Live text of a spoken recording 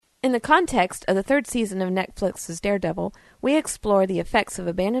In the context of the third season of Netflix's Daredevil, we explore the effects of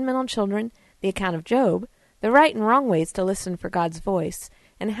abandonment on children, the account of Job, the right and wrong ways to listen for God's voice,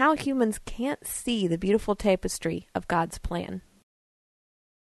 and how humans can't see the beautiful tapestry of God's plan.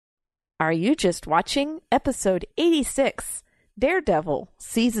 Are you just watching episode 86, Daredevil,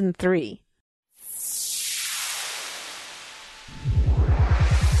 Season 3?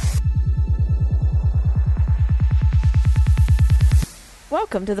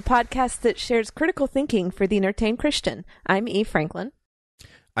 Welcome to the podcast that shares critical thinking for the entertained Christian. I'm E. Franklin.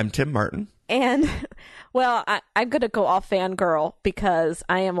 I'm Tim Martin. And, well, I'm going to go all fangirl because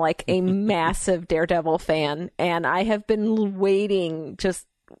I am like a massive Daredevil fan, and I have been waiting, just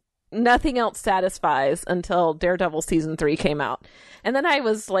nothing else satisfies until Daredevil Season 3 came out. And then I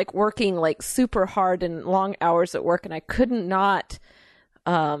was like working like super hard and long hours at work, and I couldn't not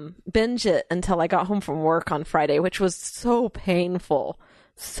binge it until I got home from work on Friday, which was so painful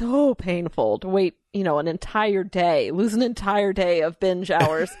to wait, an entire day, lose an entire day of binge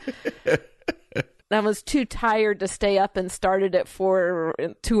hours. I was too tired to stay up and started at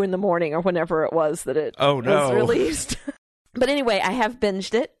 2 in the morning or whenever it was that it was released. But anyway, I have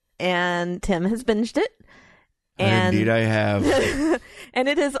binged it, and Tim has binged it. And indeed I have. And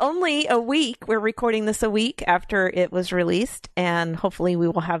it is only a week. We're recording this a week after it was released, and hopefully we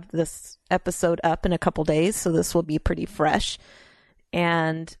will have this episode up in a couple days, so this will be pretty fresh.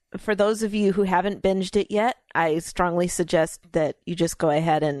 And for those of you who haven't binged it yet, I strongly suggest that you just go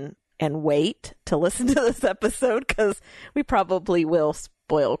ahead and wait to listen to this episode, because we probably will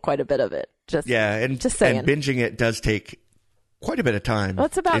spoil quite a bit of it. Just saying. And binging it does take quite a bit of time. Well,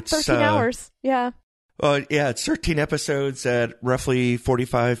 it's about 13 hours. Yeah. Well, yeah, it's 13 episodes at roughly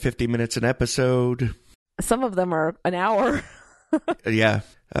 45, 50 minutes an episode. Some of them are an hour. Yeah.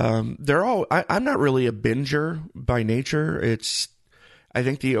 They're all, I'm not really a binger by nature. I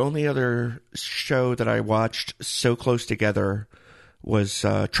think the only other show that I watched so close together was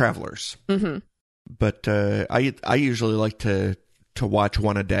Travelers. Mm-hmm. But I usually like to watch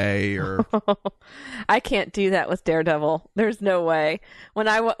one a day, or I can't do that with Daredevil. There's no way. When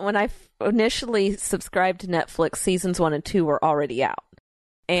I initially subscribed to Netflix, seasons 1 and 2 were already out,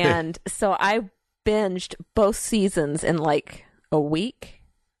 and so I binged both seasons in like a week,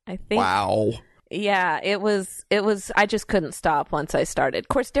 I think. Wow. Yeah, it was, I just couldn't stop once I started. Of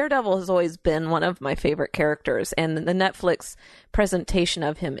course, Daredevil has always been one of my favorite characters, and the Netflix presentation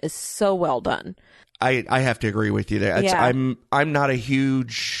of him is so well done. I have to agree with you there. Yeah. I'm not a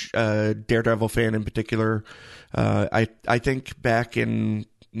huge Daredevil fan in particular. I think back in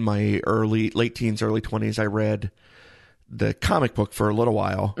my late teens, early 20s, I read the comic book for a little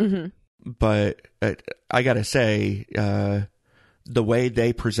while. Mm-hmm. But I got to say, the way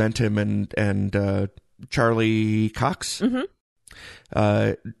they present him and Charlie Cox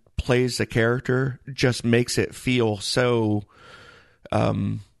plays the character just makes it feel so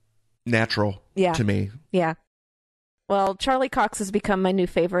natural to me. Yeah. Well, Charlie Cox has become my new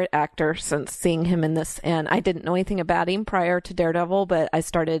favorite actor since seeing him in this, and I didn't know anything about him prior to Daredevil, but I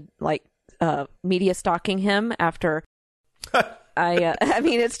started media stalking him after I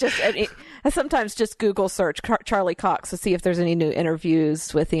sometimes just Google search Charlie Cox to see if there's any new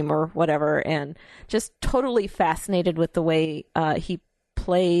interviews with him or whatever, and just totally fascinated with the way he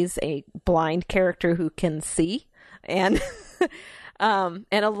plays a blind character who can see, and and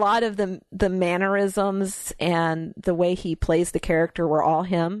a lot of the mannerisms and the way he plays the character were all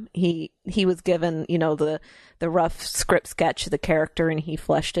him. He was given, the rough script sketch of the character, and he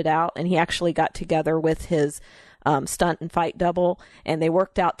fleshed it out, and he actually got together with his stunt and fight double, and they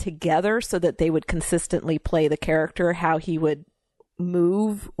worked out together so that they would consistently play the character, how he would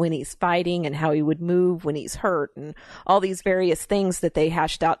move when he's fighting and how he would move when he's hurt, and all these various things that they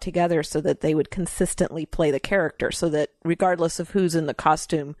hashed out together so that they would consistently play the character, so that regardless of who's in the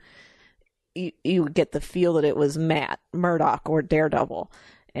costume, you would get the feel that it was Matt Murdock or Daredevil.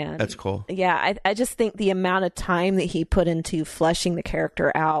 And that's cool. Yeah, I just think the amount of time that he put into fleshing the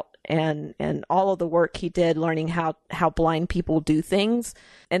character out, and all of the work he did learning how blind people do things,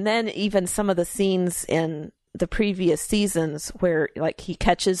 and then even some of the scenes in the previous seasons where like he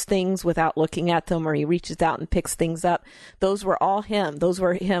catches things without looking at them, or he reaches out and picks things up, those were all him. Those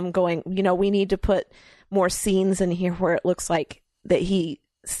were him going, we need to put more scenes in here where it looks like that he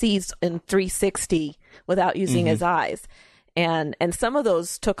sees in 360 without using his eyes. And some of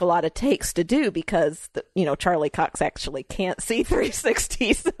those took a lot of takes to do because, Charlie Cox actually can't see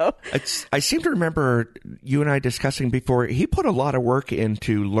 360. So I seem to remember you and I discussing before, he put a lot of work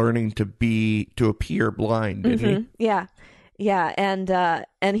into learning to appear blind, didn't he? Yeah. Yeah,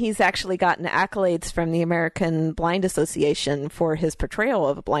 and he's actually gotten accolades from the American Blind Association for his portrayal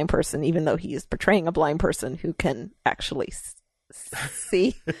of a blind person, even though he is portraying a blind person who can actually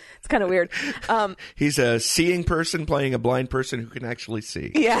see. It's kind of weird. He's a seeing person playing a blind person who can actually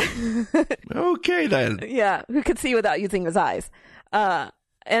see. Yeah. Okay, then. Yeah, who could see without using his eyes.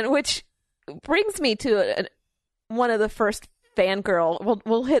 And which brings me to one of the first fangirl.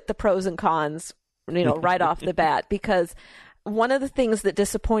 We'll hit the pros and cons, right off the bat, because one of the things that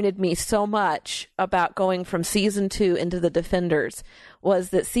disappointed me so much about going from season 2 into the Defenders was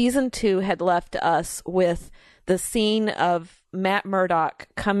that season 2 had left us with the scene of Matt Murdock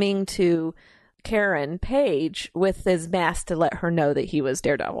coming to Karen Page with his mask to let her know that he was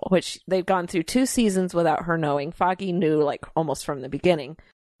Daredevil, which they've gone through 2 seasons without her knowing. Foggy knew like almost from the beginning.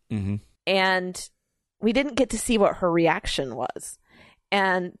 Mm-hmm. And we didn't get to see what her reaction was.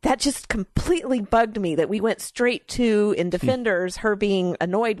 And that just completely bugged me that we went straight to, in Defenders, her being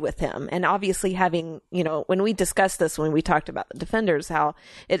annoyed with him. And obviously having, when we discussed this, when we talked about the Defenders, how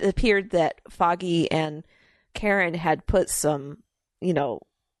it appeared that Foggy and Karen had put some,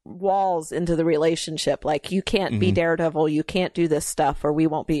 walls into the relationship. Like, you can't be Daredevil, you can't do this stuff, or we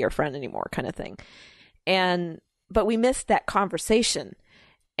won't be your friend anymore, kind of thing. But we missed that conversation.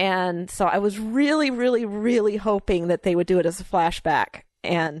 And so I was really, really, really hoping that they would do it as a flashback.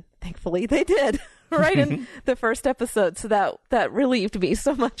 And thankfully they did right in the first episode. So that relieved me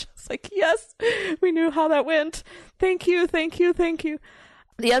so much. I was like, yes, we knew how that went. Thank you, thank you, thank you.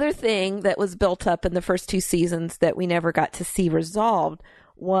 The other thing that was built up in the first 2 seasons that we never got to see resolved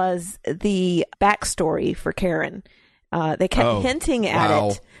was the backstory for Karen. They kept hinting at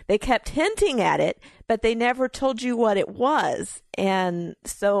it. They kept hinting at it, but they never told you what it was. And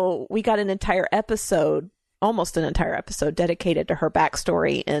so we got almost an entire episode dedicated to her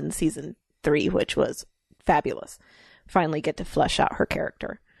backstory in season 3, which was fabulous. Finally get to flesh out her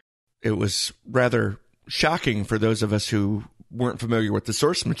character. It was rather shocking for those of us who weren't familiar with the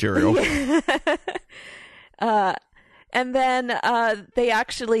source material. And then they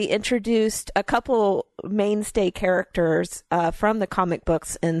actually introduced a couple mainstay characters from the comic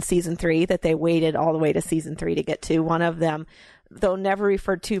books in season 3 that they waited all the way to season 3 to get to. One of them, though never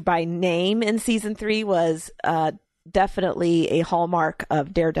referred to by name in season 3, was definitely a hallmark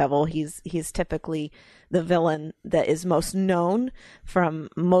of Daredevil. He's typically the villain that is most known from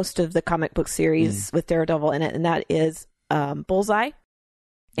most of the comic book series with Daredevil in it, and that is Bullseye.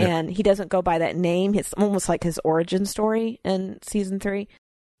 Yep. And he doesn't go by that name. It's almost like his origin story in season 3.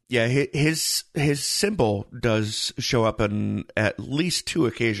 Yeah, his symbol does show up on at least 2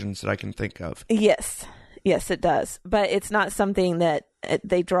 occasions that I can think of. Yes, it does. But it's not something that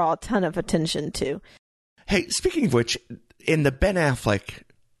they draw a ton of attention to. Hey, speaking of which, in the Ben Affleck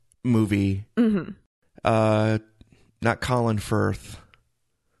movie, not Colin Firth,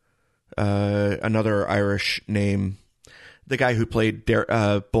 another Irish name, the guy who played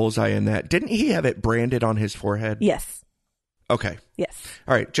Bullseye in that, didn't he have it branded on his forehead? Yes. Okay. Yes.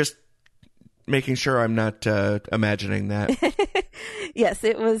 All right. Just making sure I'm not imagining that. Yes,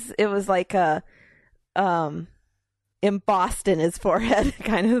 it was like embossed in his forehead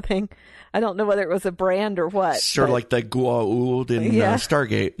kind of thing. I don't know whether it was a brand or what. Sort of like the Goa'uld in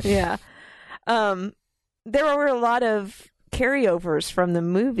Stargate. Yeah. There were a lot of carryovers from the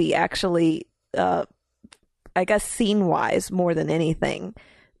movie, actually, I guess scene-wise more than anything.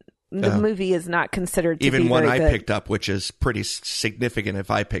 The movie is not considered to even be one very good. I picked up, which is pretty significant if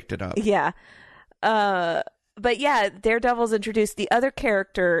I picked it up. Yeah. But yeah, Daredevil's introduced. The other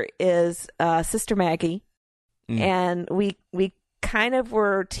character is Sister Maggie. And we kind of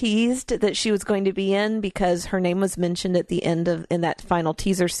were teased that she was going to be in because her name was mentioned at the end in that final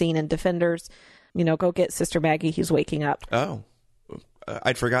teaser scene in Defenders. Go get Sister Maggie. He's waking up. Oh.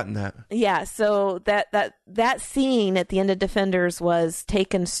 I'd forgotten that. Yeah, so that scene at the end of Defenders was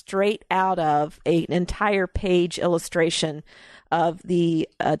taken straight out of an entire page illustration of the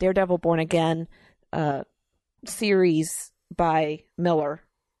Daredevil Born Again series by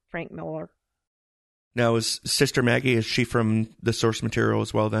Frank Miller. Now, is Sister Maggie, is she from the source material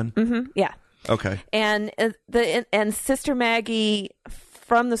as well then? Mm-hmm, yeah. Okay. And Sister Maggie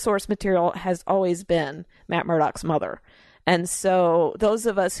from the source material has always been Matt Murdock's mother. And so those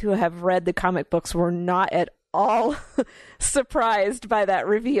of us who have read the comic books were not at all surprised by that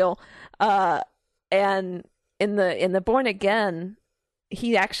reveal. And in the Born Again,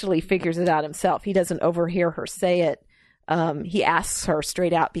 he actually figures it out himself. He doesn't overhear her say it. He asks her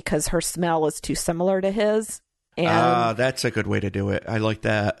straight out because her smell is too similar to his. And that's a good way to do it. I like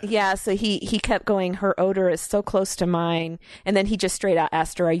that. Yeah, so he kept going, her odor is so close to mine. And then he just straight out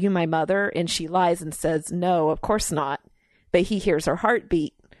asked her, "Are you my mother?" And she lies and says, "No, of course not." but he hears her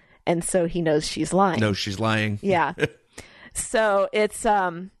heartbeat, and so he knows she's lying. No, she's lying. Yeah. So it's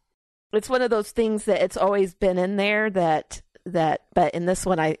one of those things that it's always been in there that but in this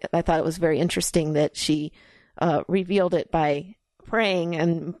one I thought it was very interesting that she revealed it by praying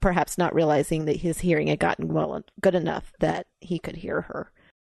and perhaps not realizing that his hearing had gotten good enough that he could hear her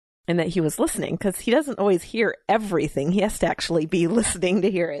and that he was listening, because he doesn't always hear everything. He has to actually be listening to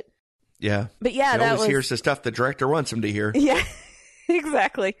hear it. Yeah. But yeah, he always hears the stuff the director wants him to hear. Yeah,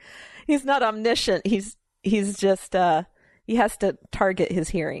 exactly. He's not omniscient. He's just he has to target his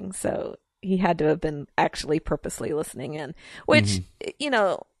hearing. So he had to have been actually purposely listening in, which,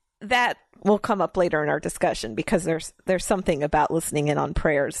 that will come up later in our discussion, because there's something about listening in on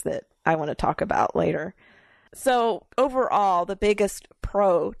prayers that I want to talk about later. So overall, the biggest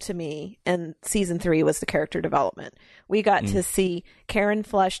pro to me in season 3 was the character development. We got to see Karen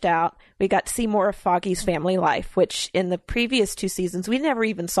fleshed out. We got to see more of Foggy's family life, which in the previous 2 seasons, we never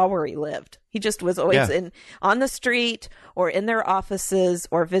even saw where he lived. He just was always on the street or in their offices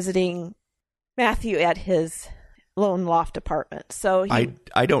or visiting Matthew at his lone loft apartment. So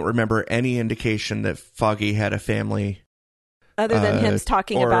I don't remember any indication that Foggy had a family. Other than him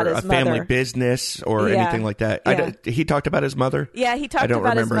talking about his mother. Or a family business or anything like that. Yeah. He talked about his mother? Yeah, he talked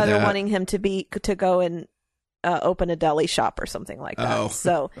about his mother wanting him to go and open a deli shop or something like that. Oh,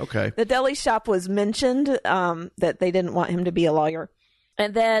 so okay. The deli shop was mentioned, that they didn't want him to be a lawyer.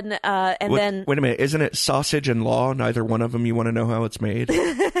 And then, wait a minute, isn't it sausage and law? Neither one of them you want to know how it's made?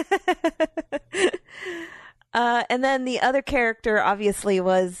 And then the other character obviously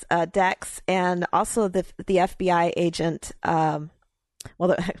was Dex, and also the FBI agent.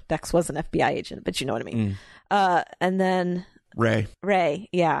 Dex was an FBI agent, but you know what I mean. And then Ray,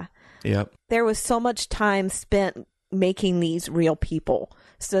 yeah. Yep. There was so much time spent making these real people,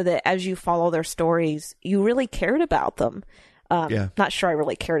 so that as you follow their stories, you really cared about them. Not sure I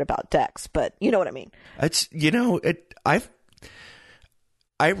really cared about Dex, but you know what I mean. It's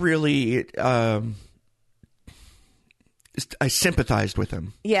I really I sympathized with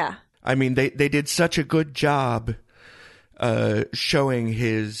him. Yeah. I mean, they did such a good job showing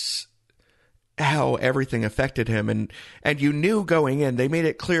how everything affected him, and you knew going in, they made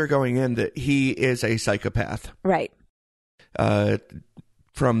it clear going in that he is a psychopath. Right.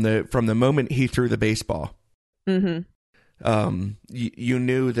 From the moment he threw the baseball. Mm-hmm. You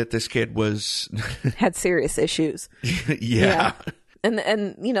knew that this kid had serious issues. Yeah. And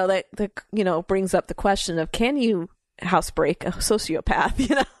that brings up the question of, can you housebreak a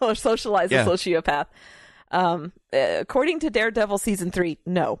sociopath, or socialize a sociopath? According to Daredevil season 3,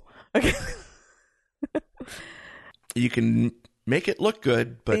 no. Okay. You can make it look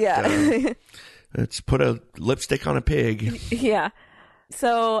good, but let's put a lipstick on a pig. Yeah.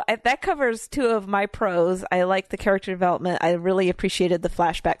 So that covers 2 of my pros. I like the character development. I really appreciated the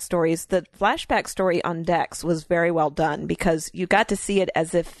flashback stories. The flashback story on Dex was very well done, because you got to see it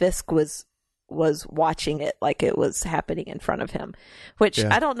as if Fisk was watching it, like it was happening in front of him, which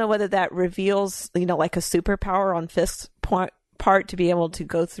I don't know whether that reveals, like a superpower on Fisk's part to be able to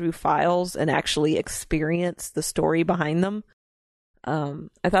go through files and actually experience the story behind them. I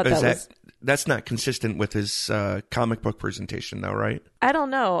thought that's not consistent with his comic book presentation, though, right? I don't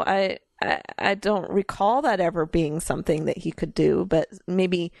know. I don't recall that ever being something that he could do, but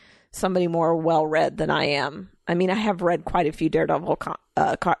maybe somebody more well-read than I am. I mean, I have read quite a few Daredevil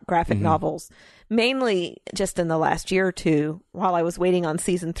graphic novels, mainly just in the last year or 2 while I was waiting on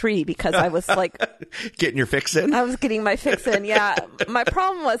season 3, because I was like... Getting your fix in? I was getting my fix in, yeah. My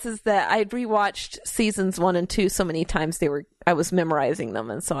problem is that I'd rewatched seasons 1 and 2 so many times I was memorizing them,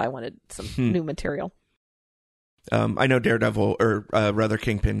 and so I wanted some new material. I know Daredevil, or rather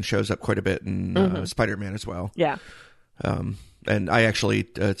Kingpin, shows up quite a bit in Spider-Man as well. Yeah. And I actually,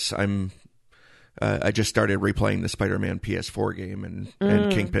 I just started replaying the Spider-Man PS4 game,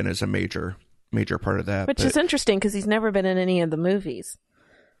 and Kingpin is a major part of that. Which is interesting, because he's never been in any of the movies.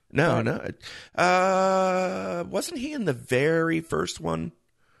 No. Wasn't he in the very first one?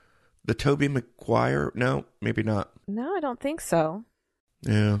 The Tobey Maguire? No, maybe not. No, I don't think so.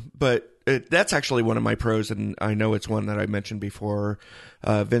 Yeah, but that's actually one of my pros, and I know it's one that I mentioned before.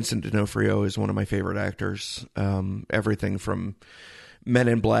 Vincent D'Onofrio is one of my favorite actors. Everything from Men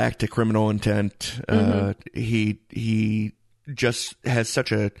in Black to Criminal Intent. He just has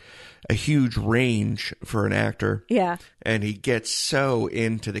such a huge range for an actor. Yeah. And he gets so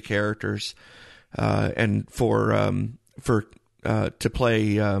into the characters. And to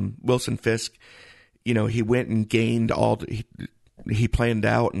play Wilson Fisk, he went and gained he planned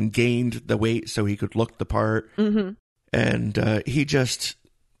out and gained the weight so he could look the part. Mm-hmm. And he just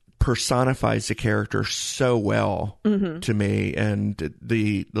personifies the character so well to me, and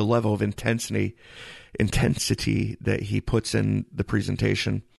the level of intensity that he puts in the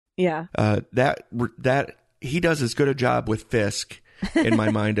presentation. Yeah. That he does as good a job with Fisk in my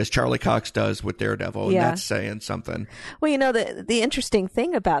mind as Charlie Cox does with Daredevil, and that's saying something. Well, the interesting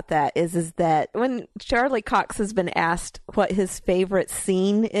thing about that is that when Charlie Cox has been asked what his favorite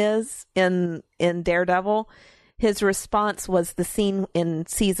scene is in Daredevil, his response was the scene in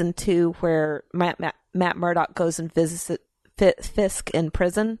season 2 where Matt Murdock goes and visits Fisk in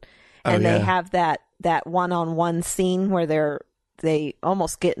prison, and they have that one-on-one scene where they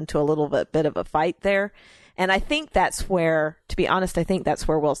almost get into a little bit of a fight there. And I think that's where, to be honest,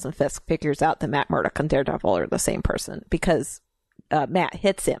 Wilson Fisk figures out that Matt Murdock and Daredevil are the same person, because Matt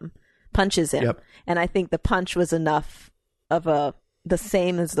hits him, punches him. Yep. And I think the punch was enough of the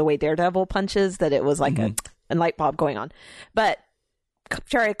same as the way Daredevil punches, that it was like a light bulb going on. But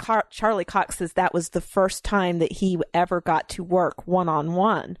Charlie Cox says that was the first time that he ever got to work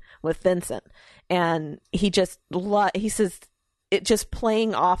one-on-one with Vincent. And he says it just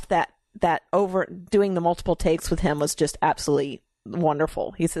playing off that over doing the multiple takes with him was just absolutely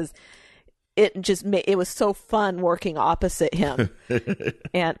wonderful. He says it was so fun working opposite him.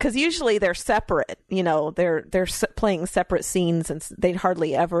 And because usually they're separate, they're playing separate scenes, and they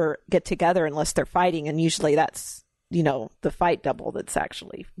hardly ever get together unless they're fighting. And usually that's, the fight double that's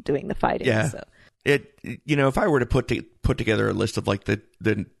actually doing the fighting. Yeah. So. If I were to put together a list of like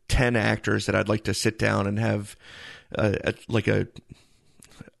the 10 actors that I'd like to sit down and have a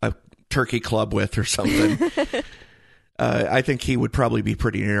turkey club with or something, I think he would probably be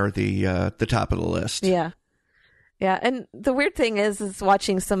pretty near the top of the list. Yeah. And the weird thing is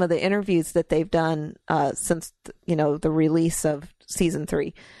watching some of the interviews that they've done since the release of season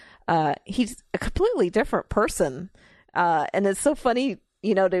 3. He's a completely different person, and it's so funny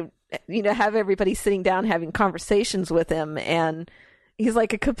to have everybody sitting down having conversations with him, and he's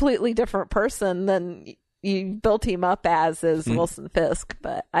like a completely different person than you built him up as Wilson Fisk.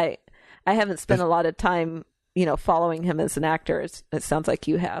 But I haven't spent a lot of time, following him as an actor. It sounds like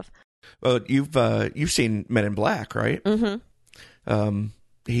you have. Well, you've seen Men in Black, right? Mm-hmm.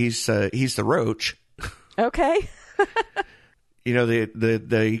 He's the Roach. Okay.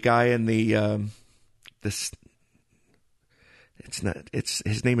 the guy in the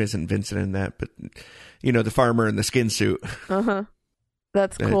his name isn't Vincent in that, but the farmer in the skin suit.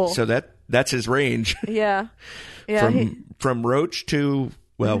 That's cool. So that's his range. Yeah. From Roach to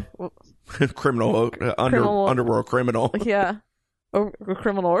criminal, underworld criminal. Yeah. Or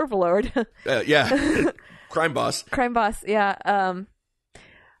criminal overlord. Yeah. Crime boss. Yeah.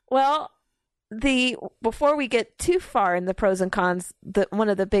 Before we get too far in the pros and cons, one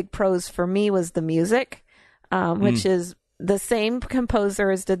of the big pros for me was the music, which is the same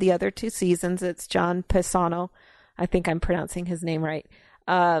composer as did the other 2 seasons. It's John Pisano. I think I'm pronouncing his name right.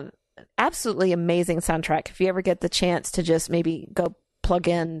 Absolutely amazing soundtrack. If you ever get the chance to just maybe go plug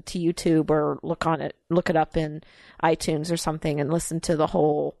in to YouTube or look it up in iTunes or something and listen to the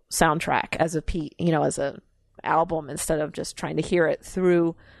whole soundtrack as a album, instead of just trying to hear it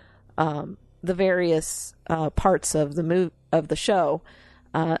through the various parts of the show.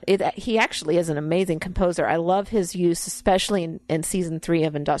 He actually is an amazing composer. I love his use, especially in season 3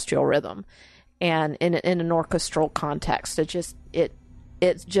 of Industrial Rhythm, and in an orchestral context.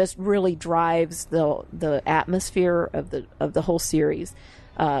 It just really drives the atmosphere of the whole series.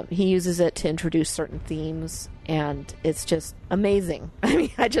 He uses it to introduce certain themes, and it's just amazing. I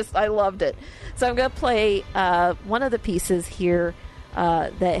mean, I loved it. So I'm going to play one of the pieces here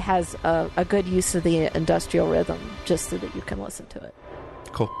that has a good use of the industrial rhythm, just so that you can listen to it.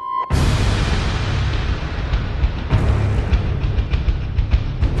 Cool.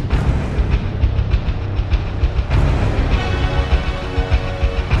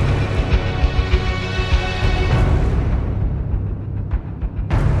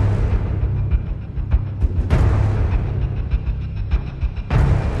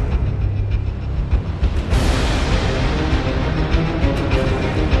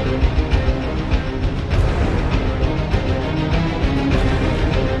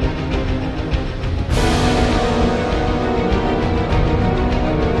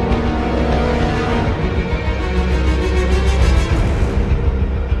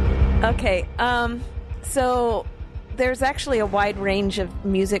 Okay, so there's actually a wide range of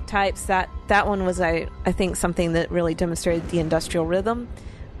music types. That one was, I think, something that really demonstrated the industrial rhythm.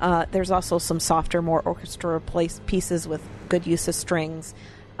 There's also some softer, more orchestral pieces with good use of strings.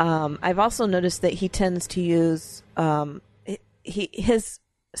 I've also noticed that he tends to use his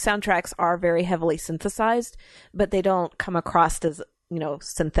soundtracks are very heavily synthesized, but they don't come across as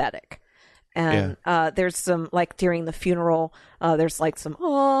synthetic. And there's some, like, during the funeral, there's like some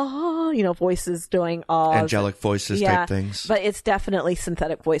voices doing angelic voices type things. But it's definitely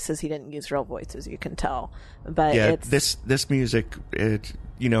synthetic voices. He didn't use real voices, you can tell. But it's this music,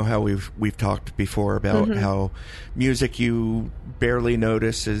 how we've talked before about how music you barely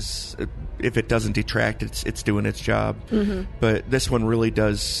notice is, if it doesn't detract, it's doing its job. But this one really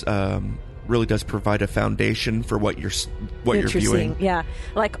does provide a foundation for what you're viewing. Seeing.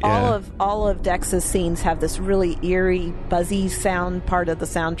 All of Dex's scenes have this really eerie, buzzy sound part of the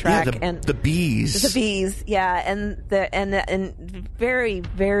soundtrack, and the bees, and very,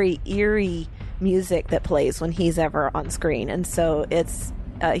 very eerie music that plays when he's ever on screen. And so it's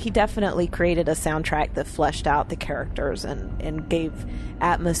he definitely created a soundtrack that fleshed out the characters and gave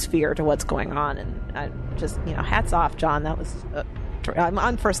atmosphere to what's going on. And I just, hats off, John. That was. I'm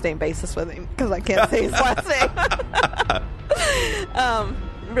on first name basis with him because I can't say his last name.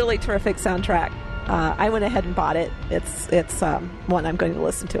 Really terrific soundtrack. I went ahead and bought it. It's one I'm going to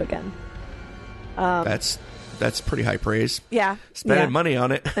listen to again. That's pretty high praise. Yeah, spending money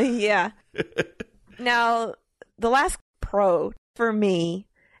on it. Yeah. Now, the last pro for me,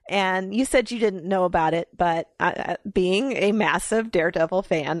 and you said you didn't know about it, but being a massive Daredevil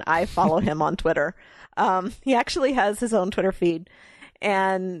fan, I follow him on Twitter. He actually has his own Twitter feed.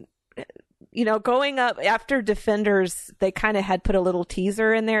 And, going up after Defenders, they kind of had put a little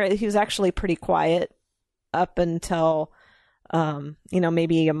teaser in there. He was actually pretty quiet up until,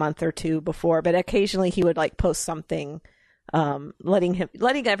 maybe a month or two before. But occasionally he would post something, letting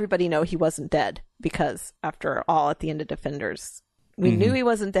everybody know he wasn't dead. Because after all, at the end of Defenders, we knew he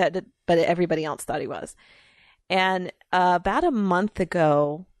wasn't dead, but everybody else thought he was. And about a month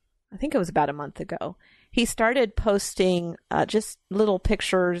ago, I think it was about a month ago, he started posting just little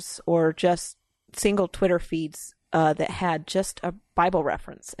pictures or just single Twitter feeds that had just a Bible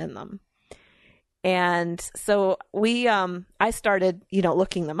reference in them. And so I started,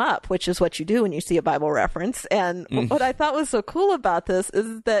 looking them up, which is what you do when you see a Bible reference. And what I thought was so cool about this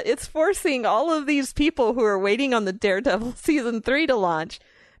is that it's forcing all of these people who are waiting on the Daredevil season 3 to launch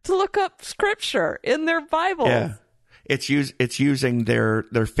to look up scripture in their Bibles. Yeah. It's using their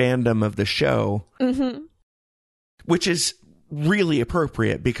fandom of the show, which is really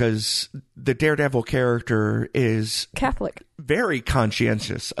appropriate because the Daredevil character is Catholic, very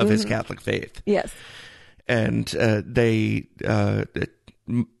conscientious of his Catholic faith. Yes, and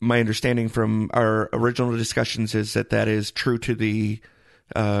my understanding from our original discussions is that is true to the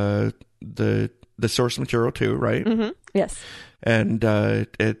source material too, right? Yes. And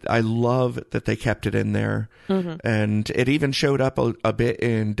I love that they kept it in there. And it even showed up a bit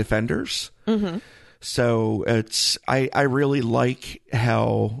in Defenders. So I really like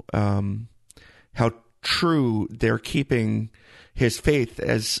how true they're keeping his faith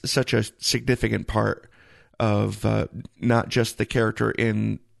as such a significant part of not just the character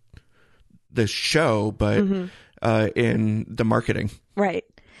in the show, but in the marketing. Right.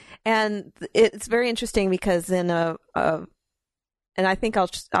 And it's very interesting because in and I think I'll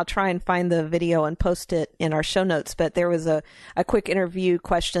try and find the video and post it in our show notes. But there was a quick interview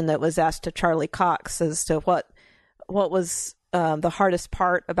question that was asked to Charlie Cox as to what was the hardest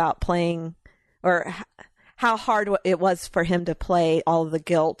part about playing, or how hard it was for him to play all of the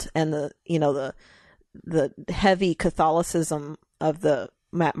guilt and the heavy Catholicism of the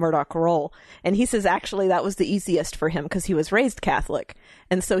Matt Murdock role. And he says actually that was the easiest for him because he was raised Catholic,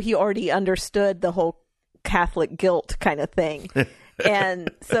 and so he already understood the whole Catholic guilt kind of thing. And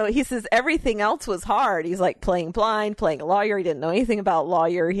so he says everything else was hard. He's like playing blind, playing a lawyer. He didn't know anything about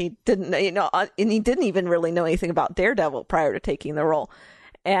lawyer. He didn't, and he didn't even really know anything about Daredevil prior to taking the role.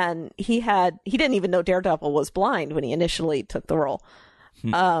 And he didn't even know Daredevil was blind when he initially took the role.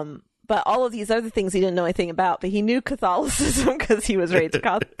 But all of these other things he didn't know anything about, but he knew Catholicism because he was raised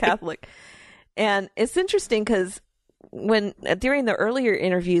Catholic. And it's interesting because during the earlier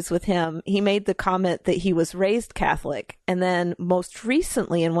interviews with him, he made the comment that he was raised Catholic. And then most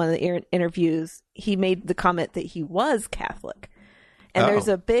recently in one of the interviews, he made the comment that he was Catholic. And there's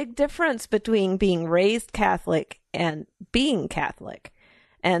a big difference between being raised Catholic and being Catholic.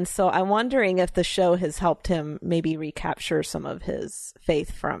 And so I'm wondering if the show has helped him maybe recapture some of his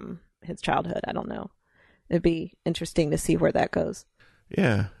faith from his childhood. I don't know. It'd be interesting to see where that goes.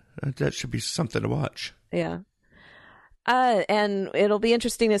 Yeah, that should be something to watch. Yeah. And it'll be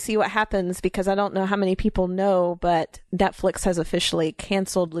interesting to see what happens because I don't know how many people know, but Netflix has officially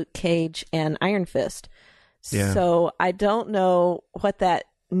canceled Luke Cage and Iron Fist. Yeah. So I don't know what that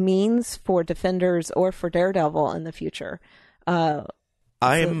means for Defenders or for Daredevil in the future. I'm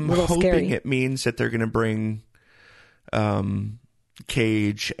hoping it means that they're going to bring,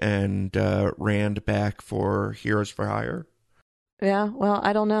 Cage and Rand back for Heroes for Hire? Yeah, well,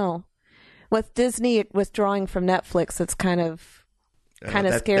 I don't know. With Disney withdrawing from Netflix, it's kind of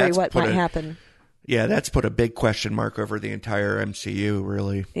scary what might happen. Yeah, that's put a big question mark over the entire MCU,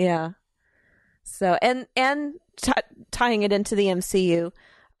 really. Yeah. So, and tying it into the MCU,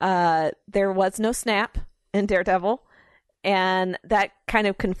 there was no snap in Daredevil, and that kind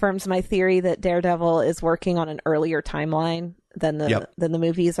of confirms my theory that Daredevil is working on an earlier timeline than the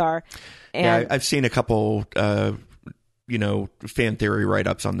movies are. And yeah, I've seen a couple, fan theory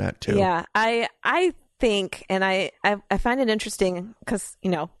write-ups on that too. Yeah, I think, and I find it interesting because,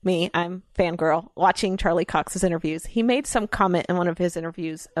 me, I'm fangirl, watching Charlie Cox's interviews. He made some comment in one of his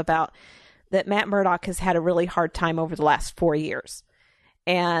interviews about that Matt Murdock has had a really hard time over the last 4 years.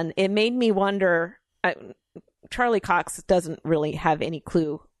 And it made me wonder, Charlie Cox doesn't really have any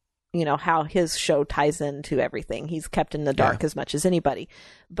clue, how his show ties into everything. He's kept in the dark as much as anybody.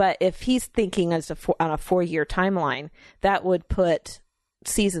 But if he's thinking on a 4-year timeline, that would put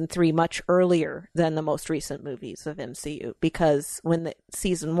season 3 much earlier than the most recent movies of MCU. Because when the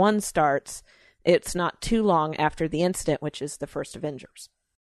season 1 starts, it's not too long after the incident, which is the first Avengers.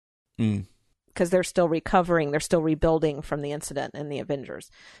 Because they're still recovering, they're still rebuilding from the incident in the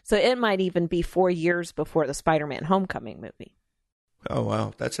Avengers. So it might even be 4 years before the Spider-Man Homecoming movie. Oh,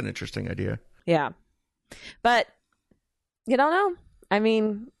 wow. That's an interesting idea. Yeah. But you don't know. I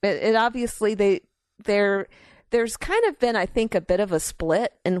mean, it obviously there's kind of been, I think, a bit of a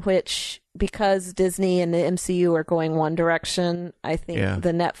split in which, because Disney and the MCU are going one direction, I think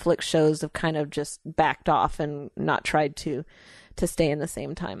the Netflix shows have kind of just backed off and not tried to stay in the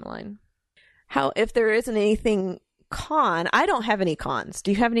same timeline. If there isn't anything I don't have any cons.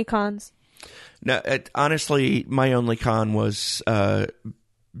 Do you have any cons? No, honestly, my only con was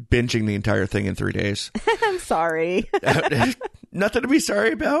binging the entire thing in 3 days. I'm sorry. Nothing to be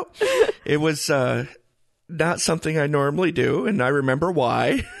sorry about. It was not something I normally do, and I remember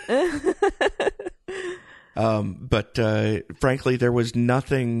why. But frankly, there was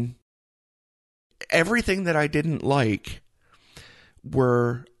nothing. Everything that I didn't like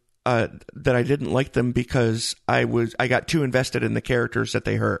were that I didn't like them because I got too invested in the characters that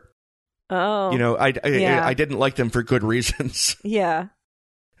they hurt. Oh, I didn't like them for good reasons. Yeah.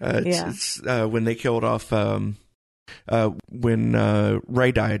 It's when they killed off when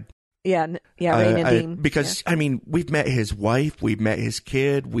Ray died. Yeah, Ray Nadeem. Because I mean, we've met his wife, we've met his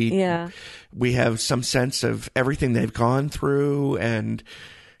kid. We have some sense of everything they've gone through, and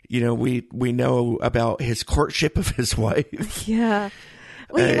we know about his courtship of his wife. Yeah.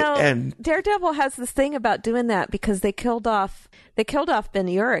 Well, and Daredevil has this thing about doing that because they killed off Ben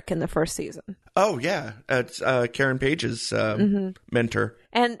Urich in the first season. Oh yeah, it's Karen Page's mentor,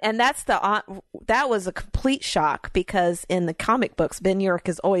 and that was a complete shock because in the comic books, Ben Urich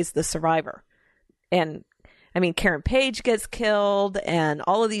is always the survivor, and I mean Karen Page gets killed, and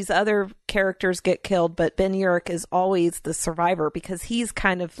all of these other characters get killed, but Ben Urich is always the survivor because he's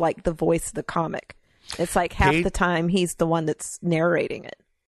kind of like the voice of the comic. It's like half the time he's the one that's narrating it.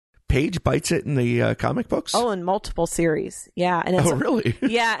 Page bites it in the comic books? Oh, in multiple series. Yeah. And really?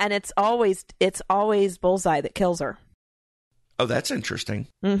 Yeah, and it's always Bullseye that kills her. Oh, that's interesting.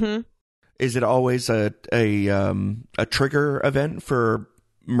 Mm-hmm. Is it always a trigger event for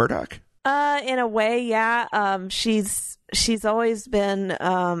Murdoch? In a way, yeah. She's always been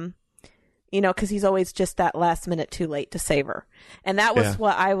because he's always just that last minute too late to save her. And that was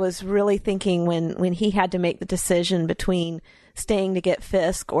what I was really thinking when he had to make the decision between staying to get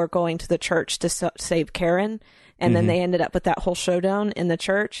Fisk or going to the church to save Karen. And then they ended up with that whole showdown in the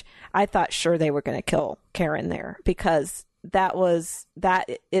church. I thought sure they were going to kill Karen there because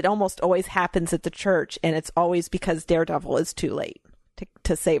it almost always happens at the church. And it's always because Daredevil is too late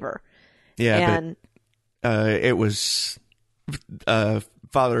to save her. Yeah. And it was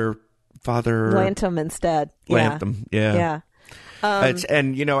Father Lantham instead. Lantham, yeah.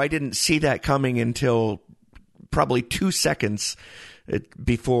 And I didn't see that coming until probably 2 seconds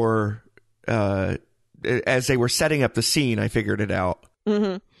before, as they were setting up the scene, I figured it out.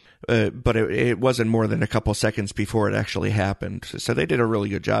 Mm-hmm. But it wasn't more than a couple seconds before it actually happened. So they did a really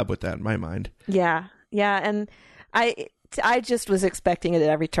good job with that in my mind. Yeah, and I just was expecting it at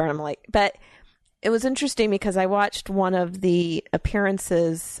every turn. I'm like, but. It was interesting because I watched one of the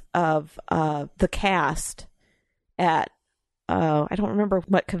appearances of the cast at I don't remember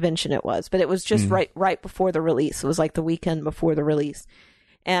what convention it was, but it was just right before the release. It was like the weekend before the release.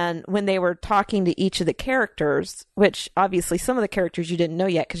 And when they were talking to each of the characters, which obviously some of the characters you didn't know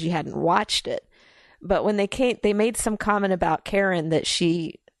yet because you hadn't watched it, but when they made some comment about Karen that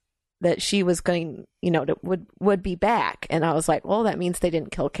she that she was going, would be back. And I was like, well, that means they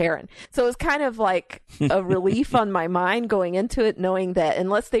didn't kill Karen. So it was kind of like a relief on my mind going into it, knowing that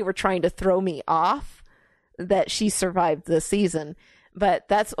unless they were trying to throw me off, that she survived the season. But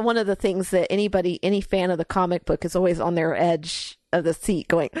that's one of the things that any fan of the comic book is always on their edge of the seat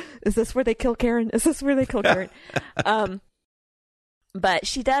going, is this where they kill Karen? Is this where they kill Karen? But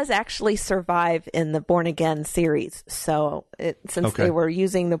she does actually survive in the Born Again series. So since they were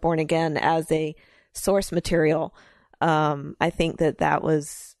using the Born Again as a source material, I think that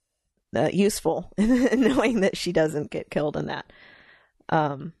was useful knowing that she doesn't get killed in that.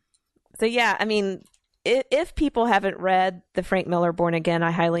 So yeah, I mean, if people haven't read the Frank Miller Born Again,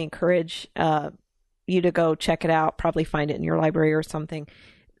 I highly encourage you to go check it out. Probably find it in your library or something.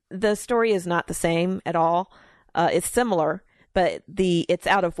 The story is not the same at all. It's similar, but it's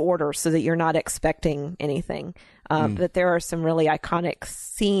out of order so that you're not expecting anything. But there are some really iconic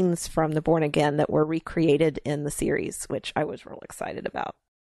scenes from the Born Again that were recreated in the series, which I was real excited about.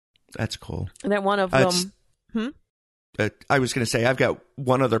 That's cool. And then one of them... I was going to say, I've got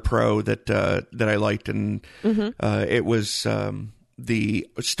one other pro that I liked, and it was the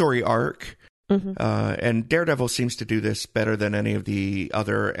story arc. And Daredevil seems to do this better than any of the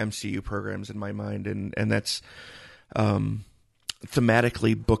other MCU programs in my mind, and that's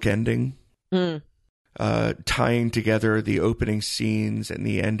thematically bookending, tying together the opening scenes and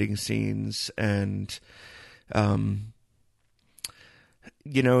the ending scenes, and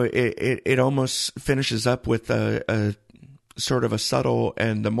it almost finishes up with a sort of a subtle,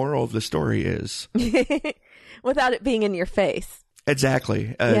 and the moral of the story is without it being in your face.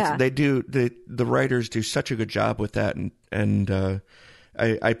 Exactly. They do. The writers do such a good job with that, and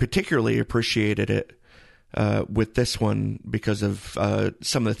I particularly appreciated it with this one because of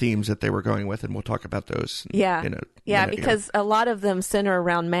some of the themes that they were going with, and we'll talk about those. Because a lot of them center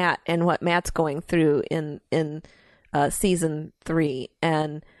around Matt and what Matt's going through in season 3,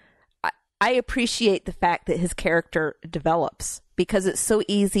 and I appreciate the fact that his character develops, because it's so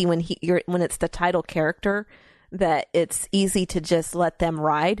easy when it's the title character that it's easy to just let them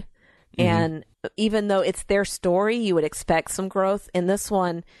ride. And even though it's their story, you would expect some growth. In this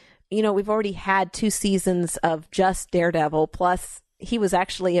one, we've already had 2 seasons of just Daredevil, plus he was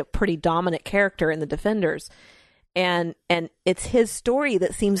actually a pretty dominant character in the Defenders. And it's his story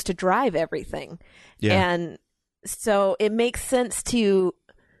that seems to drive everything. Yeah. And so it makes sense to,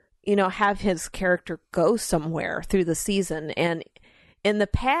 have his character go somewhere through the season. And in the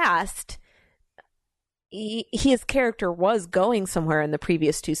past, his character was going somewhere in the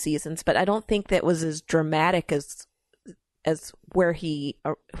previous 2 seasons, but I don't think that was as dramatic as where he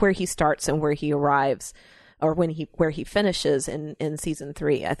starts and where he arrives, or where he finishes in season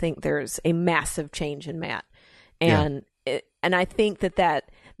 3. I think there's a massive change in Matt, and and I think that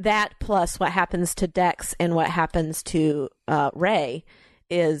plus what happens to Dex and what happens to Ray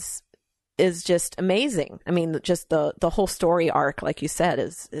is just amazing. I mean, just the whole story arc, like you said,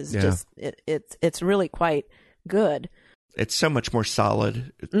 is just it's really quite good. It's so much more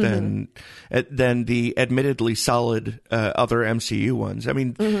solid than the admittedly solid other MCU ones. I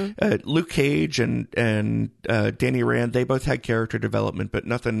mean, Luke Cage and Danny Rand, they both had character development, but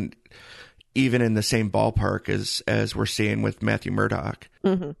nothing even in the same ballpark as we're seeing with Matthew Murdock.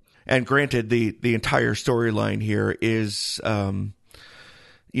 And granted, the entire storyline here is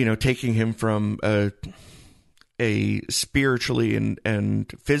taking him from a spiritually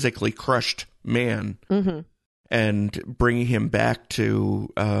and physically crushed man, and bringing him back to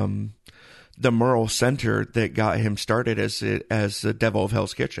the moral center that got him started as the devil of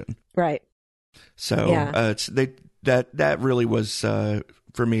Hell's Kitchen. Right. So that really was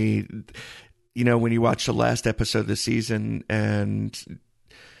for me. When you watch the last episode of the season and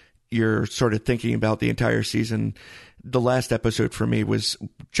you're sort of thinking about the entire season, the last episode for me was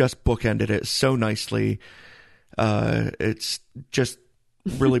just bookended it so nicely. It's just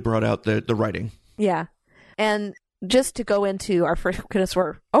really brought out the writing. Yeah. And just to go into our first, goodness,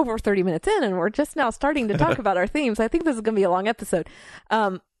 we're over 30 minutes in and we're just now starting to talk about our themes. I think this is going to be a long episode.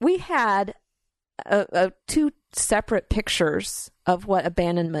 We had 2 separate pictures of what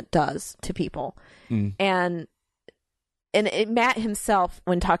abandonment does to people. And Matt himself,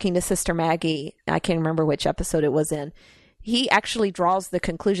 when talking to Sister Maggie, I can't remember which episode it was in, he actually draws the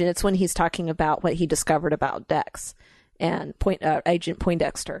conclusion. It's when he's talking about what he discovered about Dex and Agent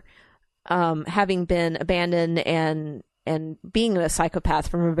Poindexter, having been abandoned and being a psychopath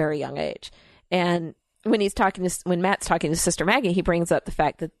from a very young age. And when Matt's talking to Sister Maggie, he brings up the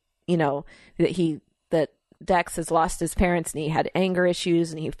fact that that Dex has lost his parents and he had anger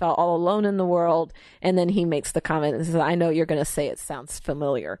issues and he felt all alone in the world. And then he makes the comment and says, I know you're going to say it sounds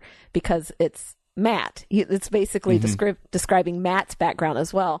familiar, because it's Matt. It's basically describing Matt's background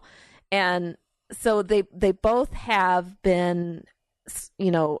as well. And so they both have been,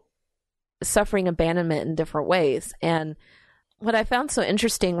 suffering abandonment in different ways. And what I found so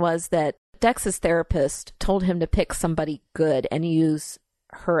interesting was that Dex's therapist told him to pick somebody good and use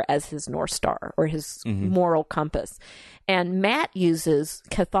her as his North Star or his moral compass. And Matt uses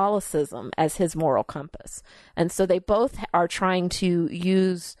Catholicism as his moral compass. And so they both are trying to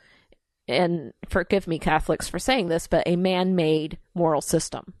use, and forgive me, Catholics, for saying this, but a man-made moral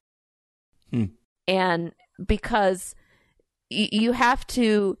system. And because you have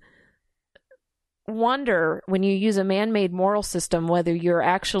to wonder, when you use a man-made moral system, whether you're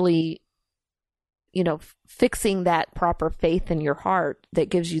actually, fixing that proper faith in your heart that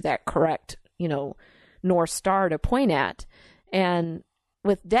gives you that correct, North Star to point at. And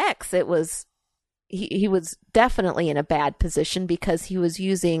with Dex, it was, he was definitely in a bad position because he was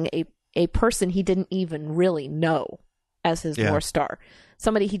using a person he didn't even really know as his North Star.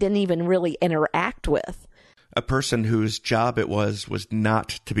 Somebody he didn't even really interact with. A person whose job it was not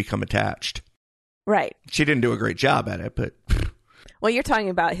to become attached. Right. She didn't do a great job at it, but... Well, you're talking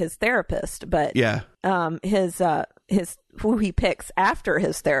about his therapist, but his who he picks after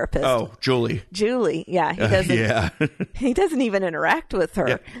his therapist. Oh, Julie. Yeah, he doesn't. He doesn't even interact with her.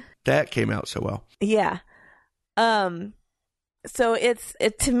 Yeah, that came out so well. Yeah. So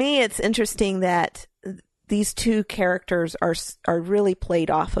to me, it's interesting that these two characters are really played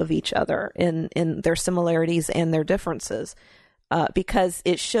off of each other in their similarities and their differences, because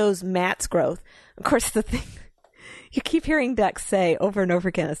it shows Matt's growth. Of course, the thing you keep hearing Dex say over and over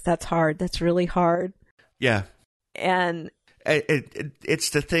again is, "That's hard. That's really hard." Yeah, and it's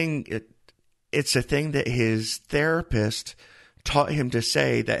the thing. It's the thing that his therapist taught him to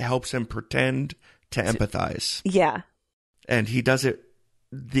say that helps him pretend to empathize. Yeah, and he does it.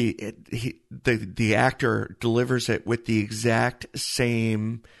 The actor delivers it with the exact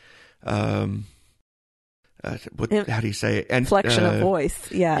same. How do you say it? Inflection of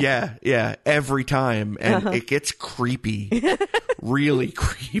voice. Yeah. Every time. And it gets creepy. Really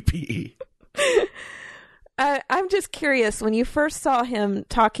creepy. I'm just curious, when you first saw him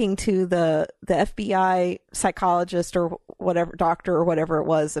talking to the FBI psychologist or whatever, doctor or whatever it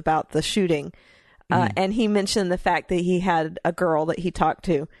was about the shooting, and he mentioned the fact that he had a girl that he talked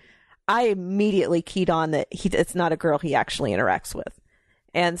to, I immediately keyed on that it's not a girl he actually interacts with.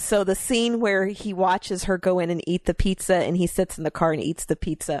 And so the scene where he watches her go in and eat the pizza and he sits in the car and eats the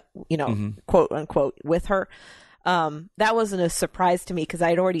pizza, quote unquote, with her, that wasn't a surprise to me, because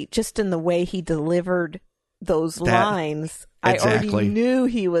I'd already, just in the way he delivered those lines, exactly. I already knew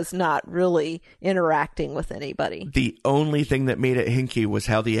he was not really interacting with anybody. The only thing that made it hinky was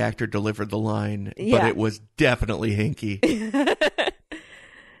how the actor delivered the line, but it was definitely hinky.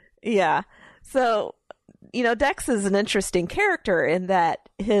 Yeah. So... Dex is an interesting character in that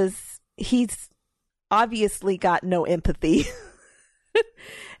he's obviously got no empathy,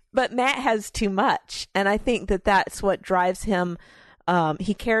 but Matt has too much. And I think that that's what drives him.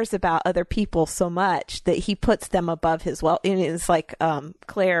 He cares about other people so much that he puts them above his well. And it's like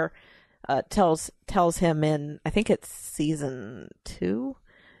Claire tells him in, I think it's season 2,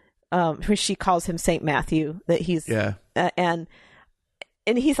 where she calls him Saint Matthew, that he's, and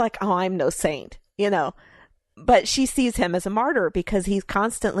he's like, oh, I'm no saint, But she sees him as a martyr because he's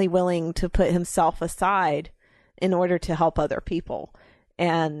constantly willing to put himself aside in order to help other people.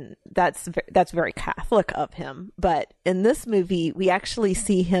 And that's very Catholic of him. But in this movie, we actually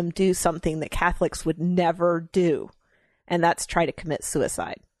see him do something that Catholics would never do. And that's try to commit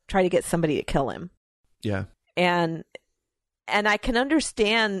suicide, try to get somebody to kill him. Yeah. And I can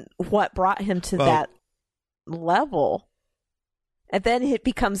understand what brought him to that level. And then it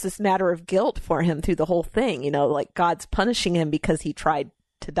becomes this matter of guilt for him through the whole thing, like God's punishing him because he tried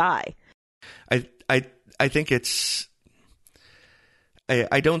to die. I think it's,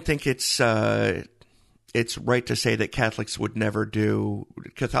 I don't think it's right to say that Catholics would never do.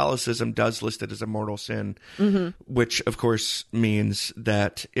 Catholicism does list it as a mortal sin, which of course means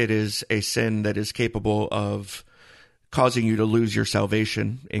that it is a sin that is capable of causing you to lose your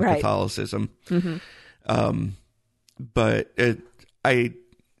salvation in Catholicism. But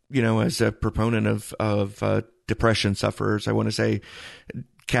as a proponent of depression sufferers, I want to say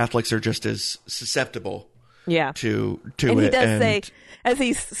Catholics are just as susceptible to and it. And he does say, as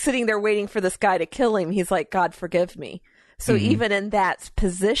he's sitting there waiting for this guy to kill him, he's like, God forgive me. So even in that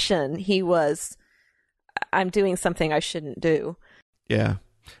position, he was, I'm doing something I shouldn't do. Yeah.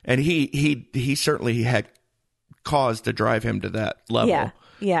 And he certainly had cause to drive him to that level.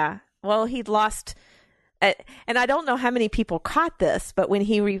 Yeah. Well, he'd lost, and I don't know how many people caught this, but when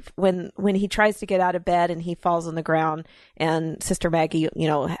he tries to get out of bed and he falls on the ground, and Sister Maggie,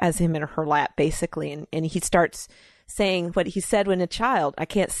 has him in her lap basically, and he starts saying what he said when a child, I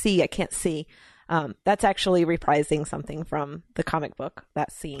can't see. That's actually reprising something from the comic book,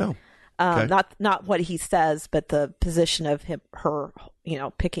 that scene. Oh, okay. Not what he says, but the position of her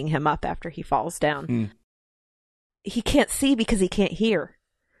picking him up after he falls down. He can't see because he can't hear.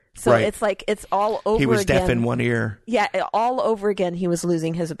 So right. It's like it's all over again. He was deaf in one ear. Yeah, all over again he was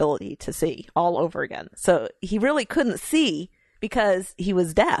losing his ability to see, all over again. So he really couldn't see because he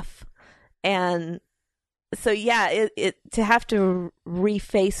was deaf. And so it to have to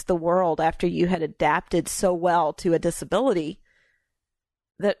reface the world after you had adapted so well to a disability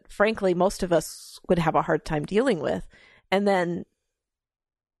that frankly most of us would have a hard time dealing with, and then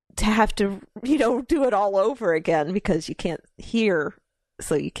to have to do it all over again because you can't hear,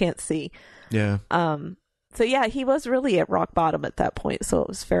 so you can't see. Yeah. So yeah, he was really at rock bottom at that point, so it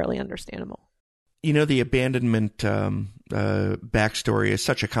was fairly understandable. The abandonment backstory is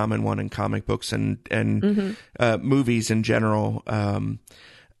such a common one in comic books and movies in general.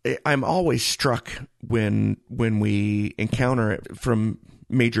 I'm always struck when we encounter it from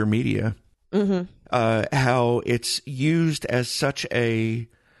major media, how it's used as such a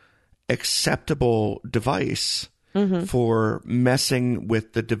acceptable device for messing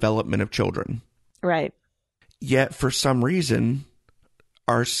with the development of children. Right. Yet for some reason,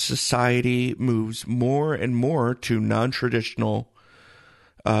 our society moves more and more to non-traditional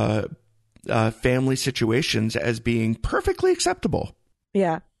family situations as being perfectly acceptable.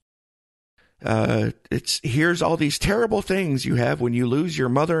 Yeah. Here's all these terrible things you have when you lose your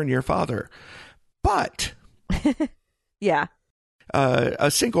mother and your father. But yeah. A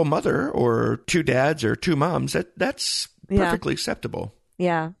single mother or two dads or two moms, that's perfectly acceptable.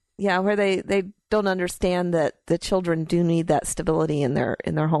 Yeah. Yeah, where they don't understand that the children do need that stability in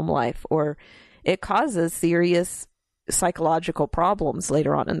their home life, or it causes serious psychological problems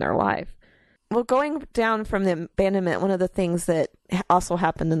later on in their life. Well, going down from the abandonment, one of the things that also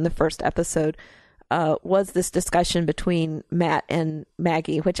happened in the first episode was this discussion between Matt and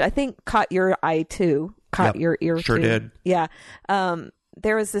Maggie, which I think caught your eye too. Caught your ear sure too. Did. Yeah.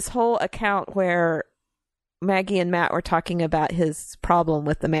 There was this whole account where Maggie and Matt were talking about his problem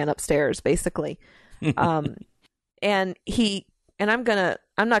with the man upstairs, basically. And I'm not gonna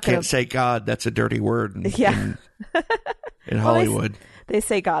Can't say God. That's a dirty word. In Well, Hollywood. They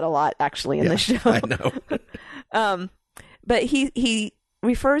say God a lot, actually, in the show. I know. But he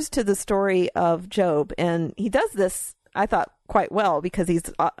refers to the story of Job, and he does this, I thought, quite well, because he's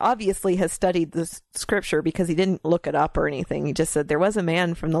obviously has studied this scripture, because he didn't look it up or anything. He just said there was a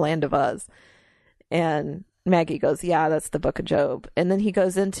man from the land of Uz, and Maggie goes, "Yeah, that's the book of Job." And then he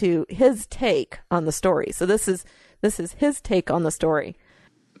goes into his take on the story. So this is his take on the story.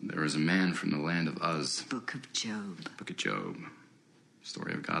 There was a man from the land of Uz. Book of Job. Book of Job.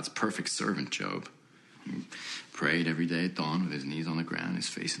 Story of God's perfect servant, Job. He prayed every day at dawn with his knees on the ground, his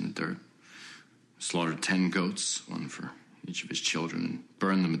face in the dirt. Slaughtered 10 goats, one for each of his children, and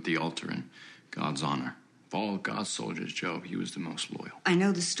burned them at the altar in God's honor. Of all God's soldiers, Job, he was the most loyal. I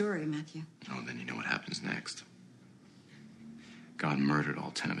know the story, Matthew. Oh, then you know what happens next. God murdered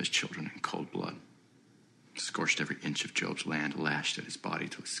all 10 of his children in cold blood. Scorched every inch of Job's land, lashed at his body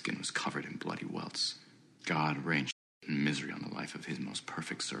till his skin was covered in bloody welts. God rained and misery on the life of his most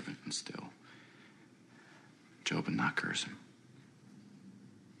perfect servant, and still Job would not curse him.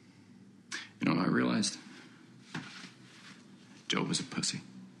 You know what I realized? Job was a pussy.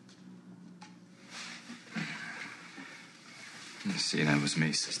 You see, that was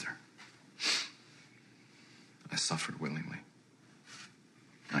me, sister. I suffered willingly.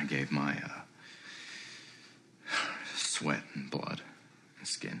 I gave my sweat and blood and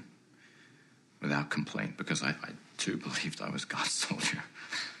skin without complaint, because I too believed I was God's soldier.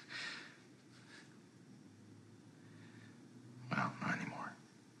 Well, not anymore.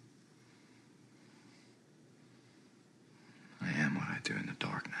 I am what I do in the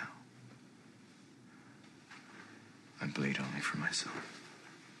dark now. I bleed only for myself.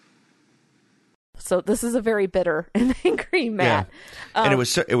 So this is a very bitter and angry Matt. Yeah. And it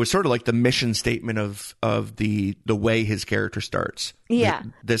was sort of like the mission statement of the way his character starts. Yeah.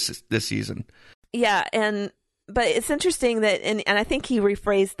 This season. Yeah, but it's interesting that, and I think he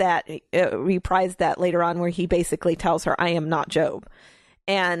reprised that later on, where he basically tells her, "I am not Job."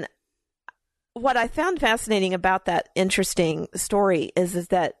 And what I found fascinating about that interesting story is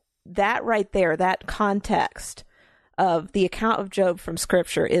that right there, that context of the account of Job from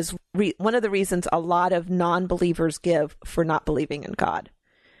Scripture is one of the reasons a lot of non-believers give for not believing in God,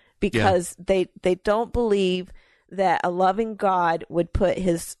 because they don't believe that a loving God would put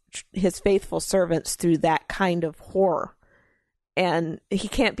his faithful servants through that kind of horror, and he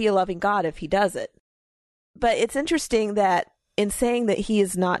can't be a loving God if he does it. But it's interesting that in saying that he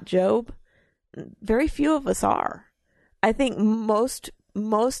is not Job, very few of us are. I think most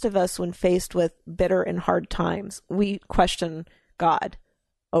of us, when faced with bitter and hard times, we question God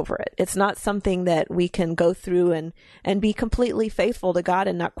over it. It's not something that we can go through and be completely faithful to God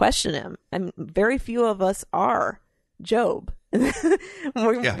and not question him. And very few of us are Job.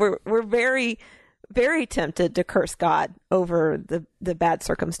 We're very, very tempted to curse God over the bad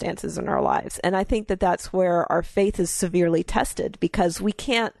circumstances in our lives. And I think that that's where our faith is severely tested, because we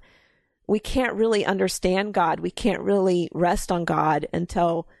can't really understand God. We can't really rest on God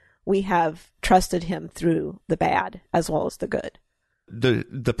until we have trusted him through the bad as well as the good.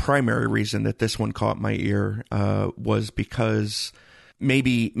 The primary reason that this one caught my ear was because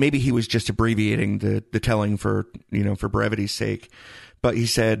maybe he was just abbreviating the telling for brevity's sake, but he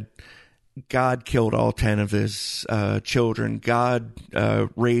said God killed all 10 of his children. God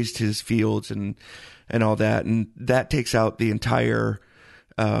raised his fields and all that, and that takes out the entire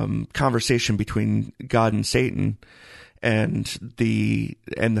conversation between God and Satan, and the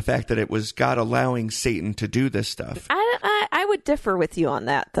fact that it was God allowing Satan to do this stuff. I would differ with you on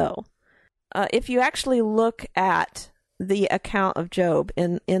that, though. If you actually look at the account of Job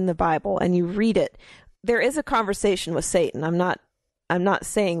in the Bible and you read it, there is a conversation with Satan. I'm not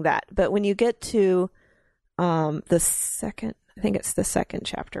saying that, but when you get to the second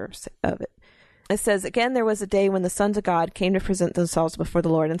chapter of it, it says, again, there was a day when the sons of God came to present themselves before the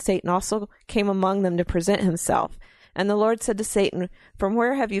Lord, and Satan also came among them to present himself. And the Lord said to Satan, from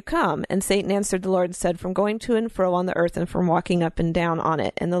where have you come? And Satan answered the Lord and said, from going to and fro on the earth and from walking up and down on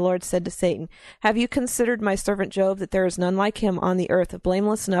it. And the Lord said to Satan, have you considered my servant Job, that there is none like him on the earth, a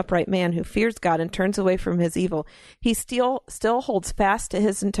blameless and upright man who fears God and turns away from his evil? He still holds fast to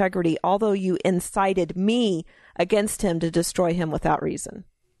his integrity, although you incited me against him to destroy him without reason.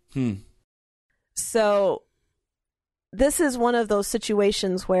 So this is one of those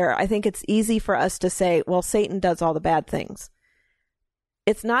situations where I think it's easy for us to say, well, Satan does all the bad things.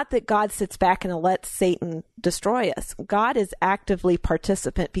 It's not that God sits back and lets Satan destroy us. God is actively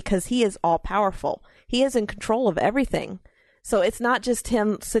participant because he is all powerful. He is in control of everything. So it's not just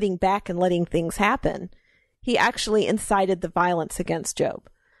him sitting back and letting things happen. He actually incited the violence against Job.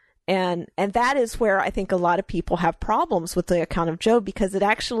 And that is where I think a lot of people have problems with the account of Job, because it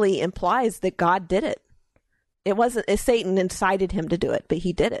actually implies that God did it. It wasn't Satan incited him to do it, but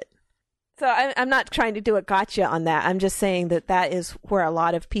he did it. So I'm not trying to do a gotcha on that. I'm just saying that is where a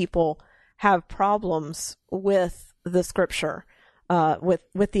lot of people have problems with the scripture,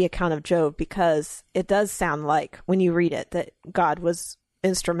 with the account of Job, because it does sound like, when you read it, that God was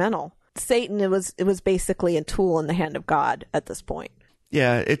instrumental. Satan, it was basically a tool in the hand of God at this point.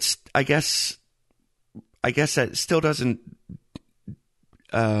 Yeah, I guess that still doesn't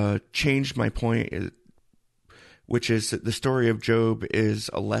change my point, which is that the story of Job is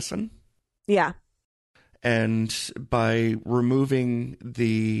a lesson. Yeah. And by removing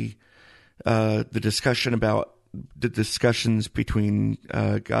the discussion about the discussions between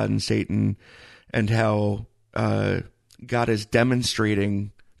God and Satan, and how God is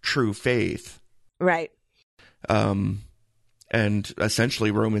demonstrating true faith. Right. And essentially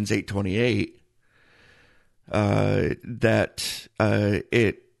Romans 8:28, that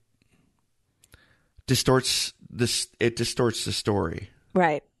it distorts the story.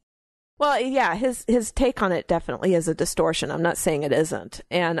 Right. Well, yeah, his take on it definitely is a distortion. I'm not saying it isn't.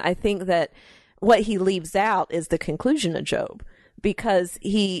 And I think that what he leaves out is the conclusion of Job, because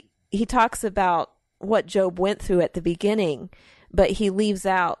he talks about what Job went through at the beginning, but he leaves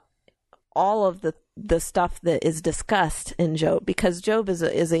out all of the stuff that is discussed in Job, because Job is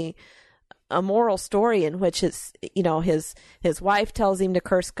a moral story in which it's, his wife tells him to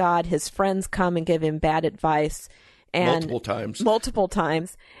curse God, his friends come and give him bad advice, and multiple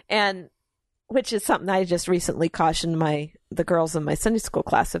times, and which is something I just recently cautioned the girls in my Sunday school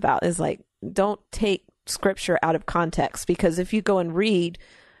class about, is like, don't take scripture out of context, because if you go and read,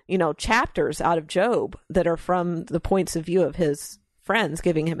 chapters out of Job that are from the points of view of his friends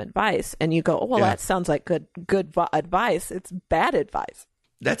giving him advice, and you go, oh, well, that sounds like good advice. It's bad advice.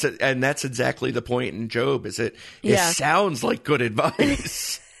 And that's exactly the point in Job, is it sounds like good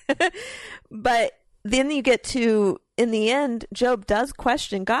advice. But then you get to, in the end, Job does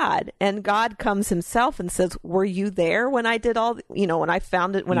question God, and God comes himself and says, were you there when I did when I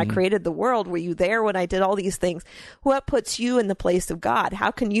found it, when I created the world? Were you there when I did all these things? What puts you in the place of God?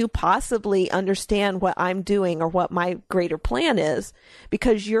 How can you possibly understand what I'm doing or what my greater plan is?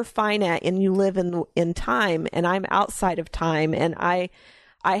 Because you're finite and you live in time, and I'm outside of time, and I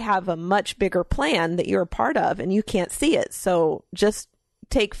have a much bigger plan that you're a part of, and you can't see it. So just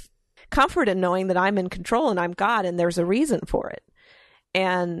take comfort in knowing that I'm in control and I'm God, and there's a reason for it.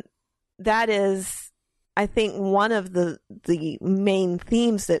 And that is, I think, one of the main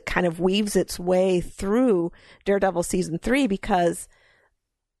themes that kind of weaves its way through Daredevil season 3, because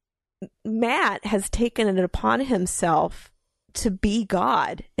Matt has taken it upon himself to be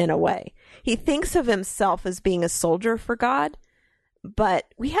God in a way. He thinks of himself as being a soldier for God, but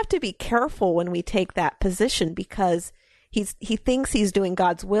we have to be careful when we take that position, because he thinks he's doing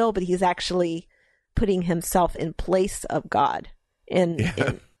God's will, but he's actually putting himself in place of God. And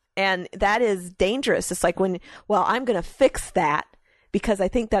that is dangerous. It's like I'm going to fix that because I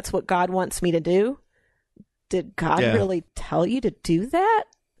think that's what God wants me to do. Did God really tell you to do that?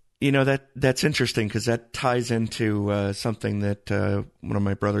 You know, that's interesting, because that ties into something that one of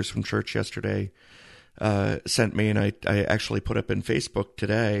my brothers from church yesterday sent me, and I actually put up in Facebook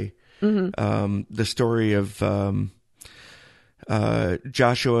today. The story of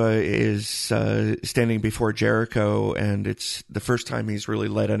Joshua is standing before Jericho, and it's the first time he's really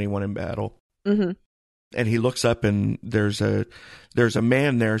led anyone in battle. And he looks up, and there's a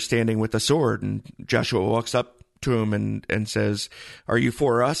man there standing with a sword, and Joshua walks up to him and says, "Are you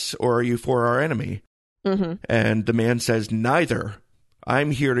for us or are you for our enemy?" And the man says, "Neither.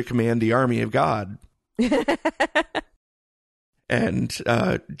 I'm here to command the army of God." And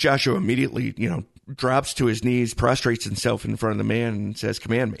Joshua immediately, drops to his knees, prostrates himself in front of the man, and says,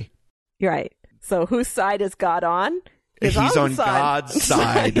 "Command me." Right. So whose side is God on? He's on God's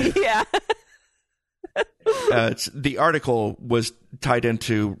side. Yeah. The article was tied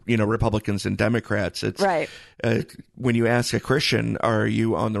into, Republicans and Democrats. It's right. When you ask a Christian, are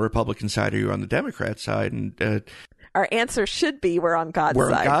you on the Republican side or are you on the Democrat side? And our answer should be we're on God's side.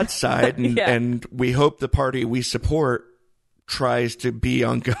 We're on God's side, and, and we hope the party we support tries to be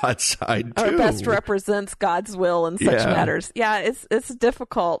on God's side too. Or best represents God's will in such matters. Yeah, it's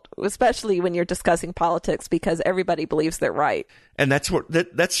difficult, especially when you're discussing politics, because everybody believes they're right. And that's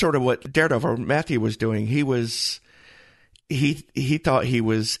sort of what Daredevil Matthew was doing. He thought he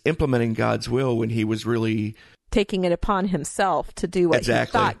was implementing God's will when he was really taking it upon himself to do what he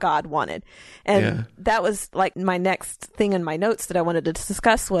thought God wanted. And that was like my next thing in my notes that I wanted to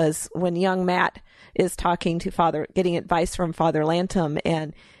discuss, was when young Matt is talking to getting advice from Father Lantom,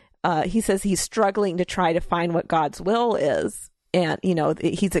 and he says he's struggling to try to find what God's will is. And,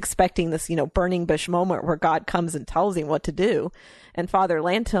 he's expecting this, burning bush moment where God comes and tells him what to do. And Father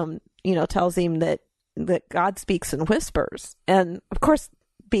Lantom, tells him that God speaks in whispers. And of course,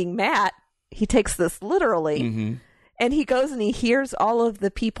 being Matt, he takes this literally, and he goes and he hears all of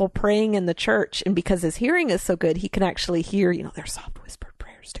the people praying in the church. And because his hearing is so good, he can actually hear, their soft whispered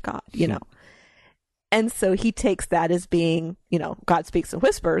prayers to God, And so he takes that as being, God speaks in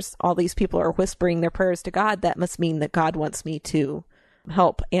whispers. All these people are whispering their prayers to God. That must mean that God wants me to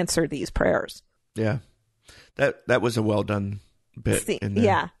help answer these prayers. Yeah. That was a well done bit in there.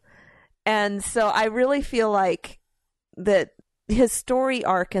 Yeah. And so I really feel like that his story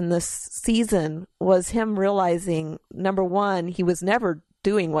arc in this season was him realizing, number one, he was never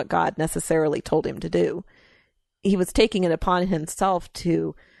doing what God necessarily told him to do. He was taking it upon himself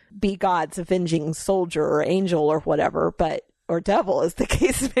to be God's avenging soldier or angel or whatever, or devil, as the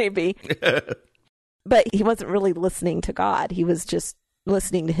case may be. But he wasn't really listening to God. He was just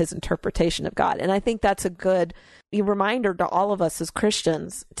listening to his interpretation of God. And I think that's a good reminder to all of us as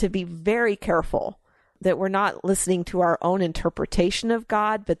Christians to be very careful that we're not listening to our own interpretation of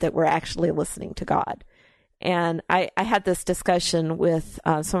God, but that we're actually listening to God. And I had this discussion with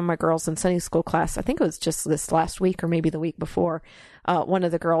some of my girls in Sunday school class. I think it was just this last week or maybe the week before. One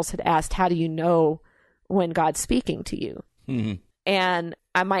of the girls had asked, how do you know when God's speaking to you? And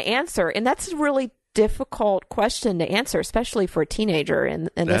my answer, and that's a really difficult question to answer, especially for a teenager in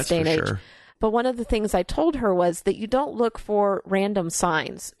this day and age. Sure. But one of the things I told her was that you don't look for random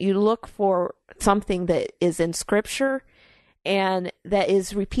signs. You look for something that is in Scripture and that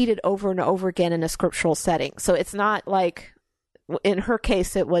is repeated over and over again in a scriptural setting. So it's not like, in her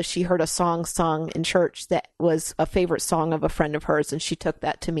case, it was she heard a song sung in church that was a favorite song of a friend of hers, and she took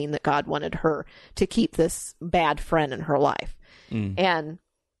that to mean that God wanted her to keep this bad friend in her life. And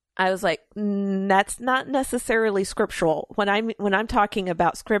I was like, that's not necessarily scriptural. When I'm talking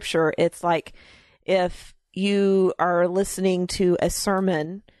about Scripture, it's like if you are listening to a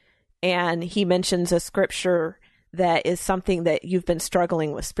sermon and he mentions a scripture that is something that you've been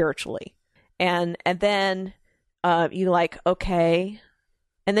struggling with spiritually. And then you like, okay.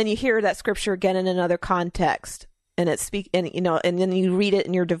 And then you hear that scripture again in another context, and and then you read it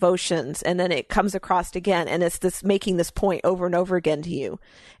in your devotions, and then it comes across again, and it's this making this point over and over again to you.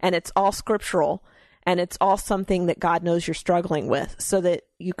 And it's all scriptural, and it's all something that God knows you're struggling with, so that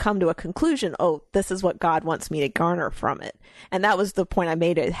you come to a conclusion, oh, this is what God wants me to garner from it. And that was the point I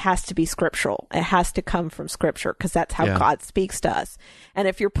made. It has to be scriptural. It has to come from scripture, because that's how God speaks to us. And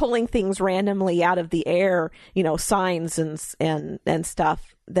if you're pulling things randomly out of the air, signs and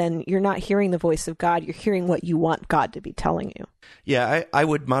stuff, then you're not hearing the voice of God. You're hearing what you want God to be telling you. Yeah, I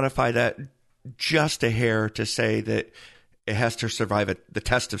would modify that just a hair to say that it has to survive the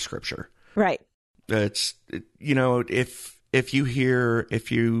test of scripture. Right. It's, if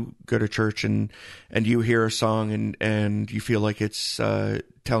you go to church and you hear a song and you feel like it's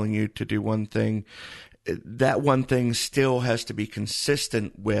telling you to do one thing, that one thing still has to be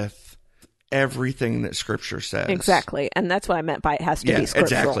consistent with everything that scripture says. Exactly. And that's what I meant by it has to be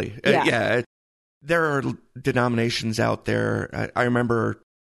scriptural. Exactly. Yeah. There are denominations out there. I remember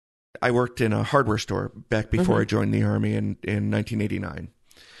I worked in a hardware store back before I joined the Army in 1989.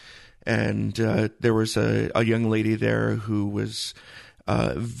 And there was a young lady there who was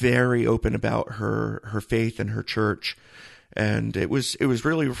very open about her faith and her church, and it was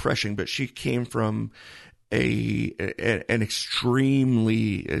really refreshing. But she came from an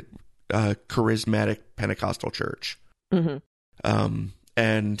extremely charismatic Pentecostal church,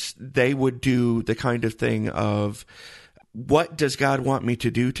 and they would do the kind of thing of, what does God want me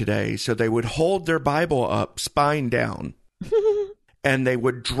to do today? So they would hold their Bible up, spine down. And they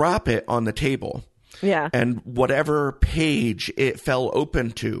would drop it on the table. Yeah. And whatever page it fell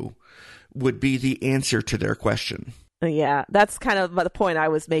open to would be the answer to their question. Yeah. That's kind of the point I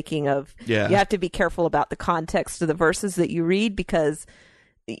was making of, you have to be careful about the context of the verses that you read, because,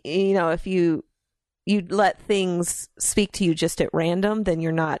 if you let things speak to you just at random, then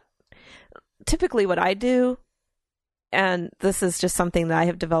you're not. Typically what I do, and this is just something that I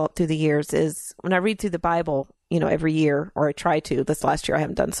have developed through the years, is when I read through the Bible, every year, or I try to. This last year I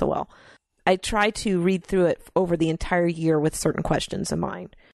haven't done so well. I try to read through it over the entire year with certain questions in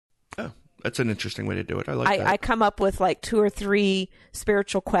mind. Oh, that's an interesting way to do it. I like that. I come up with like 2 or 3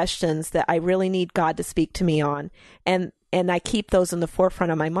 spiritual questions that I really need God to speak to me on. And I keep those in the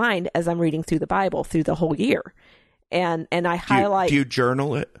forefront of my mind as I'm reading through the Bible through the whole year. And I highlight. Do you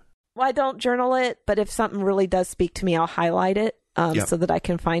journal it? Well, I don't journal it, but if something really does speak to me, I'll highlight it so that I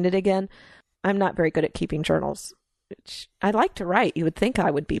can find it again. I'm not very good at keeping journals. I like to write. You would think I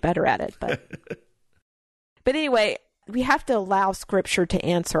would be better at it, but anyway, we have to allow scripture to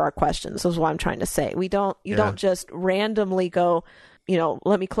answer our questions. Is what I'm trying to say. You don't just randomly go,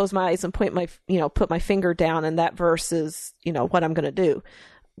 let me close my eyes and put my finger down, and that verse is, what I'm going to do.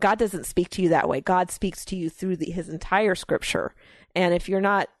 God doesn't speak to you that way. God speaks to you through his entire scripture. And if you're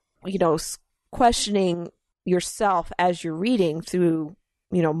not, questioning yourself as you're reading through,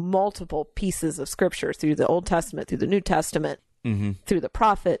 multiple pieces of scripture, through the Old Testament, through the New Testament, through the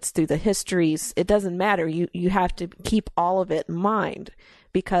prophets, through the histories, it doesn't matter. You have to keep all of it in mind,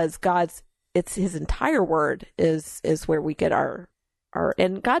 because it's his entire word is where we get our,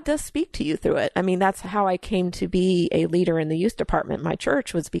 and God does speak to you through it. I mean, that's how I came to be a leader in the youth department in my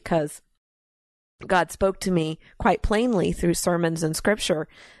church, was because God spoke to me quite plainly through sermons and scripture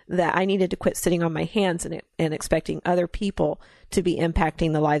that I needed to quit sitting on my hands and expecting other people to be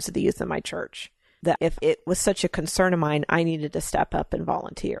impacting the lives of the youth in my church. That if it was such a concern of mine, I needed to step up and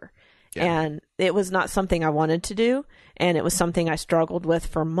volunteer. Yeah. And it was not something I wanted to do. And it was something I struggled with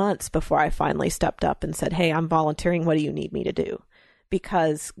for months before I finally stepped up and said, hey, I'm volunteering. What do you need me to do?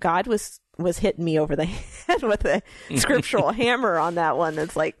 Because God was hitting me over the head with a scriptural hammer on that one.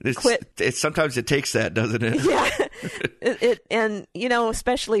 It's like, quit. Sometimes it takes that, doesn't it? Yeah. And,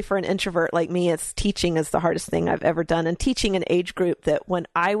 especially for an introvert like me, teaching is the hardest thing I've ever done. And teaching an age group that when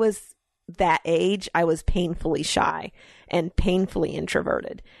I was that age, I was painfully shy and painfully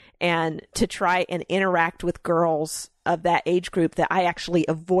introverted. And to try and interact with girls of that age group that I actually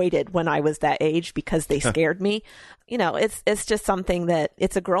avoided when I was that age because they scared me, it's just something that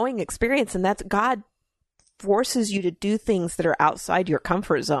it's a growing experience, and that's God forces you to do things that are outside your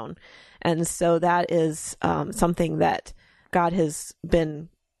comfort zone. And so that is something that God has been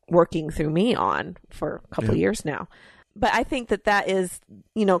working through me on for a couple of years now. But I think that is,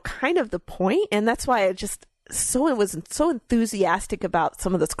 kind of the point. And that's why I was so enthusiastic about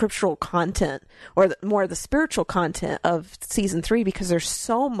some of the scriptural content, or more of the spiritual content of season 3, because there's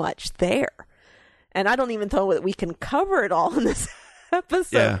so much there. And I don't even know that we can cover it all in this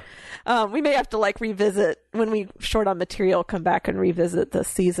episode. Yeah. We may have to revisit when we short on material, come back and revisit this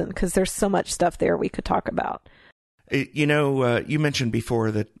season, because there's so much stuff there we could talk about. You mentioned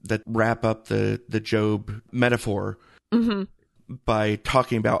before that wrap up the Job metaphor by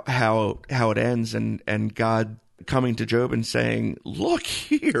talking about how it ends and God coming to Job and saying, "Look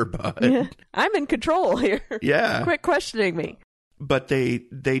here, bud. Yeah, I'm in control here. Yeah. Quit questioning me." But they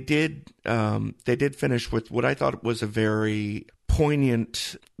did finish with what I thought was a very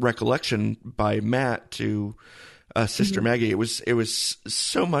poignant recollection by Matt to Sister Maggie. It was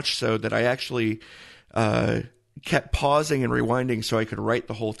so much so that I actually kept pausing and rewinding so I could write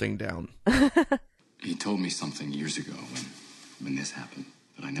the whole thing down. He told me something years ago when this happened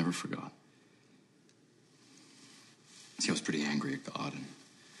that I never forgot. See, I was pretty angry at God and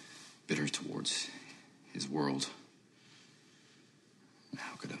bitter towards his world.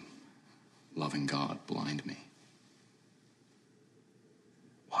 How could a loving God blind me?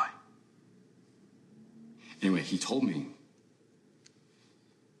 Why? Anyway, he told me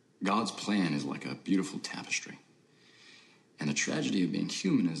God's plan is like a beautiful tapestry. And the tragedy of being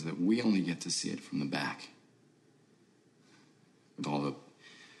human is that we only get to see it from the back. With all the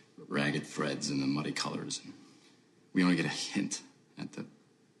ragged threads and the muddy colors. And we only get a hint at the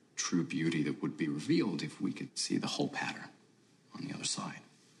true beauty that would be revealed if we could see the whole pattern on the other side,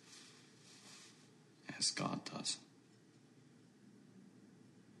 as God does.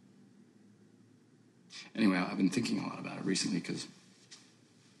 Anyway, I've been thinking a lot about it recently because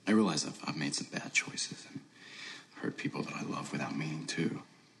I realize I've made some bad choices and hurt people that I love without meaning to.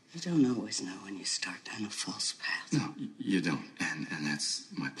 You don't always know when you start down a false path. No, you don't, and that's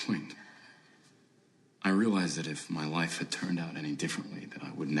my point. I realized that if my life had turned out any differently, that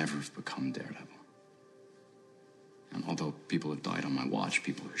I would never have become Daredevil. And although people have died on my watch,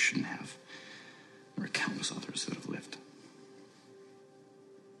 people who shouldn't have, there are countless others that have lived.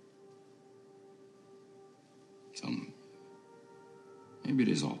 So maybe it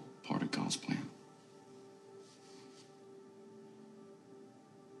is all part of God's plan.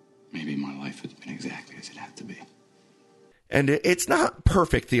 Maybe my life has been exactly as it had to be. And it's not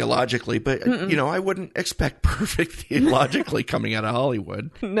perfect theologically, but, I wouldn't expect perfect theologically coming out of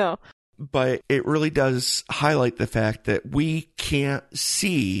Hollywood. No. But it really does highlight the fact that we can't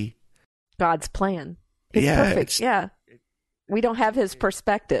see God's plan. It's perfect. Yeah. We don't have his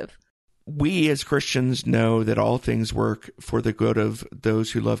perspective. We as Christians know that all things work for the good of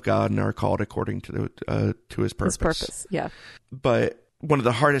those who love God and are called according to his purpose. His purpose, yeah. But one of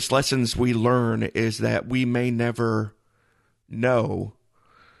the hardest lessons we learn is that we may never know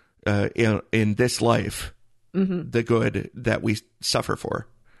in this life the good that we suffer for.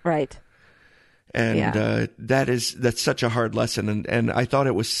 Right. And that's such a hard lesson. And I thought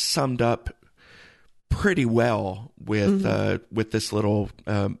it was summed up pretty well with this little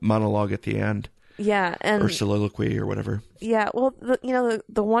monologue at the end. Yeah. Or soliloquy or whatever. Yeah. Well,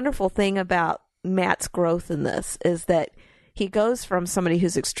 the wonderful thing about Matt's growth in this is that he goes from somebody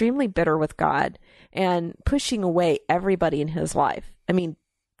who's extremely bitter with God and pushing away everybody in his life. When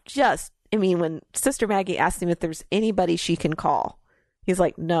Sister Maggie asked him if there's anybody she can call, he's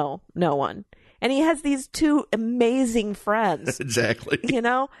like, no one. And he has these two amazing friends. Exactly.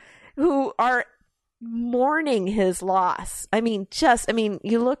 Who are mourning his loss.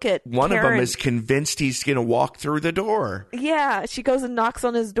 You look at one Karen, of them is convinced he's going to walk through the door. Yeah, she goes and knocks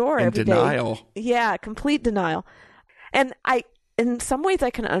on his door every denial. day. Yeah, complete denial. And in some ways I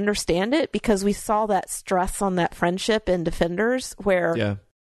can understand it because we saw that stress on that friendship in Defenders where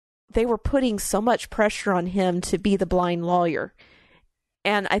they were putting so much pressure on him to be the blind lawyer.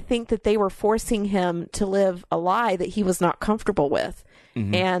 And I think that they were forcing him to live a lie that he was not comfortable with.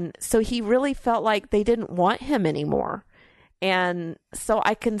 Mm-hmm. And so he really felt like they didn't want him anymore. And so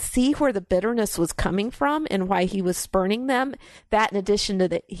I can see where the bitterness was coming from and why he was spurning them. That in addition to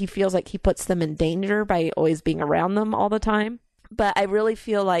that, he feels like he puts them in danger by always being around them all the time. But I really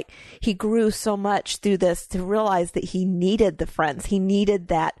feel like he grew so much through this to realize that he needed the friends. He needed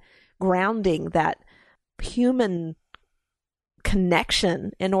that grounding, that human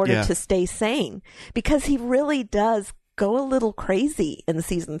connection in order to stay sane, because he really does go a little crazy in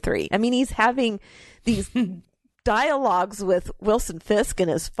season 3. He's having these dialogues with Wilson Fisk and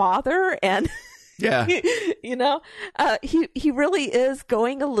his father, and he really is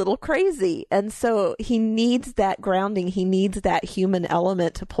going a little crazy, and so he needs that grounding. He needs that human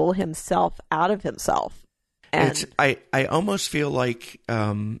element to pull himself out of himself. And I almost feel like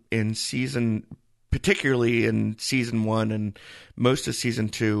particularly in season 1 and most of season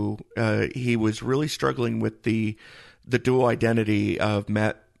 2, he was really struggling with the dual identity of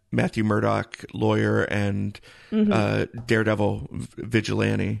Matt Matthew Murdock, lawyer, and Daredevil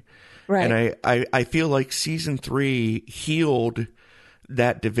vigilante. Right. And I feel like season 3 healed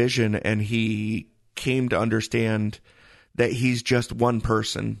that division, and he came to understand that he's just one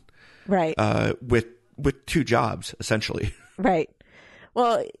person, right, with 2 jobs, essentially. Right.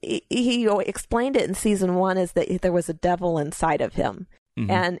 Well, he explained it in season 1 is that there was a devil inside of him.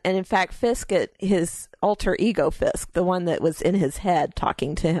 And in fact, Fisk, his alter ego Fisk, the one that was in his head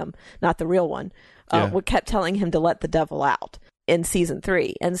talking to him, not the real one, kept telling him to let the devil out in season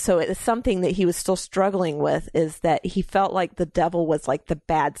 3. And so it is something that he was still struggling with, is that he felt like the devil was like the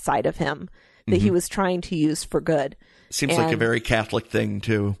bad side of him that he was trying to use for good. Seems like a very Catholic thing,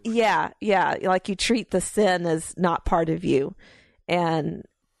 too. Yeah. Like you treat the sin as not part of you. And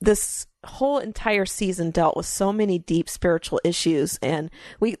this whole entire season dealt with so many deep spiritual issues. And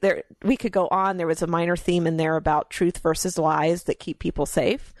we could go on. There was a minor theme in there about truth versus lies that keep people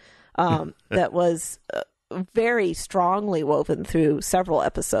safe. That was very strongly woven through several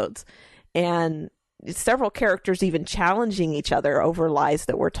episodes. And several characters even challenging each other over lies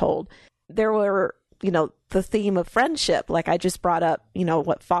that were told. There were, the theme of friendship, like I just brought up,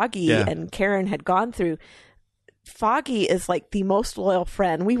 what Foggy and Karen had gone through. Foggy is like the most loyal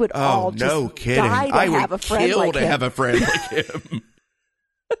friend. We would all just die to have a friend like him. To have a friend like him.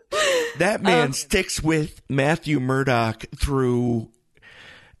 That man sticks with Matthew Murdock through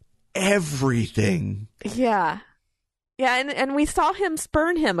everything. Yeah. Yeah, and we saw him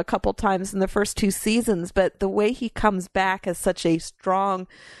spurn him a couple times in the first 2 seasons, but the way he comes back as such a strong,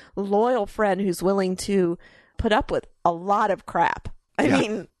 loyal friend who's willing to put up with a lot of crap. I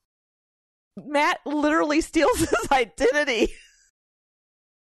mean, Matt literally steals his identity.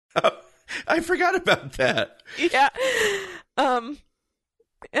 Oh, I forgot about that. Yeah.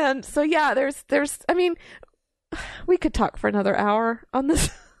 And so, there's, I mean, we could talk for another hour on this.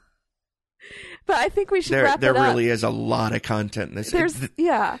 But I think we should wrap it up. There really is a lot of content in this.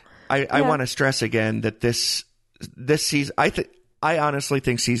 I want to stress again that this season, I honestly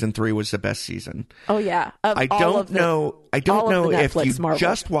think season 3 was the best season. Oh yeah. I don't know if you Marvel.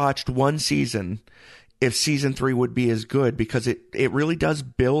 just watched one season, if season 3 would be as good, because it really does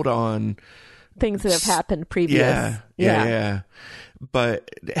build on things that have happened previous. Yeah. But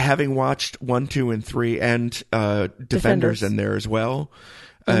having watched 1, 2, and 3, and Defenders in there as well,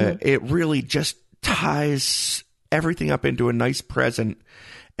 it really just ties everything up into a nice present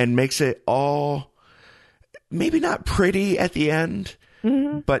and makes it all maybe not pretty at the end,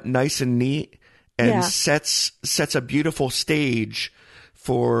 but nice and neat, and sets a beautiful stage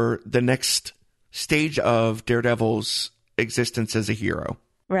for the next stage of Daredevil's existence as a hero.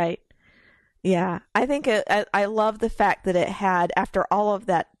 Right. Yeah, I think I love the fact that it had, after all of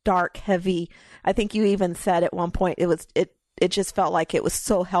that dark, heavy, I think you even said at one point it just felt like it was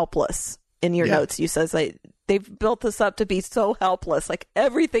so helpless. In your notes, you says like they've built this up to be so helpless, like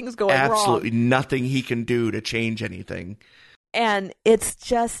everything's going wrong. Absolutely nothing he can do to change anything. And it's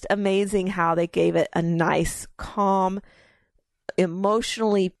just amazing how they gave it a nice, calm,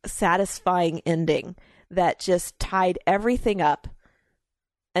 emotionally satisfying ending that just tied everything up.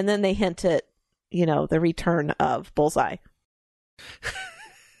 And then they hint at, the return of Bullseye.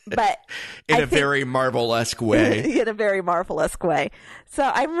 But in a very Marvel-esque way. In a very Marvel-esque way. So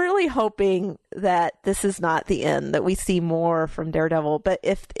I'm really hoping that this is not the end, that we see more from Daredevil. But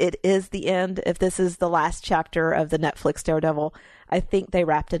if it is the end, if this is the last chapter of the Netflix Daredevil, I think they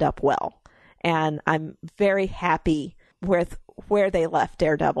wrapped it up well. And I'm very happy with where they left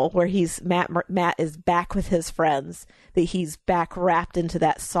Daredevil, where Matt is back with his friends, that he's back wrapped into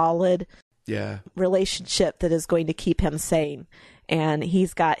that solid relationship that is going to keep him sane. And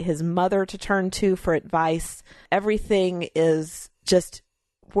he's got his mother to turn to for advice. Everything is just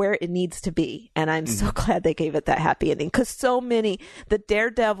where it needs to be. And I'm so glad they gave it that happy ending. Because the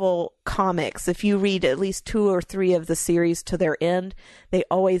Daredevil comics, if you read at least 2 or 3 of the series to their end, they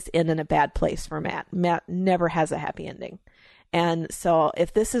always end in a bad place for Matt. Matt never has a happy ending. And so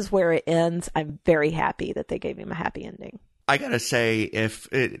if this is where it ends, I'm very happy that they gave him a happy ending. I got to say, if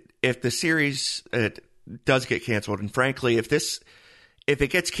the series does get canceled, and frankly, if it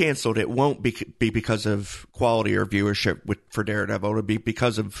gets canceled, it won't be because of quality or viewership for Daredevil. It'll be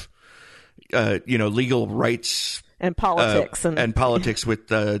because of legal rights and politics and politics with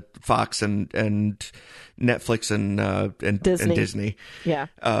Fox and Netflix and Disney. Yeah.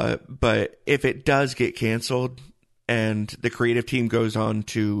 But if it does get canceled and the creative team goes on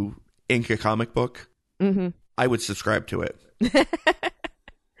to ink a comic book, I would subscribe to it.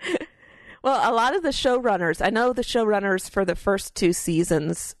 Well, a lot of the showrunners, I know the showrunners for the first 2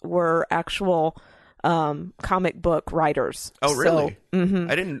 seasons were actual comic book writers. Oh, really? So,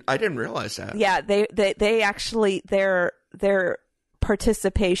 I didn't realize that. Yeah, they actually their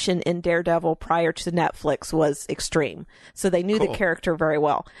participation in Daredevil prior to Netflix was extreme. So they knew the character very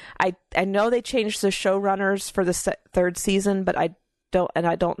well. I know they changed the showrunners for the third season, but I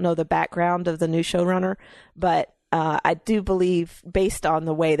don't know the background of the new showrunner, but I do believe, based on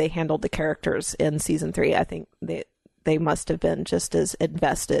the way they handled the characters in season 3, I think they must have been just as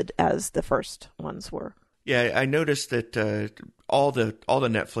invested as the first ones were. Yeah, I noticed that all the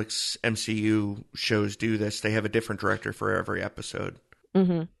Netflix MCU shows do this. They have a different director for every episode.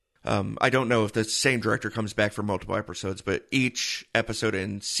 Mm-hmm. I don't know if the same director comes back for multiple episodes, but each episode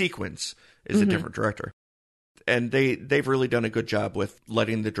in sequence is a different director. And they've really done a good job with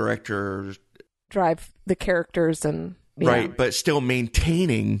letting the director drive the characters and right, but still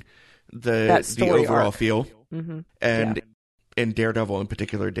maintaining the overall arc. Feel. Mm-hmm. And in Daredevil in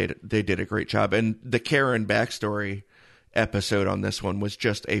particular, they did a great job. And the Karen backstory episode on this one was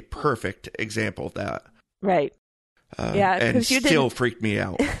just a perfect example of that. Right. And you still freaked me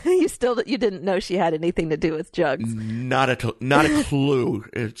out. You didn't know she had anything to do with Jugs. Not a clue.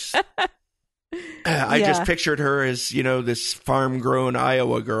 It's. I just pictured her as, this farm-grown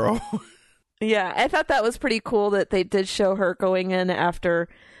Iowa girl. Yeah, I thought that was pretty cool that they did show her going in after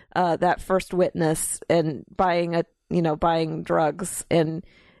that first witness and buying drugs, and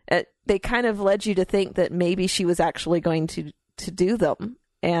they kind of led you to think that maybe she was actually going to do them,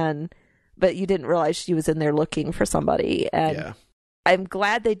 but you didn't realize she was in there looking for somebody. And I'm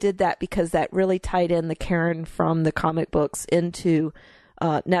glad they did that, because that really tied in the Karen from the comic books into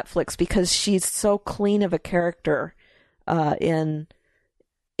Netflix, because she's so clean of a character in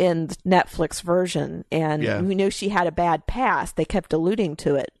the Netflix version, and we knew she had a bad past. They kept alluding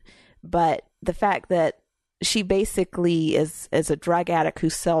to it, but the fact that she basically is a drug addict who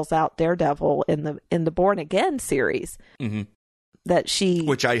sells out Daredevil in the Born Again series,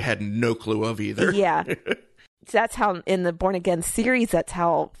 which I had no clue of either. Yeah, that's how in the Born Again series, that's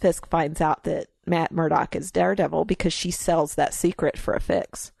how Fisk finds out that Matt Murdock is Daredevil, because she sells that secret for a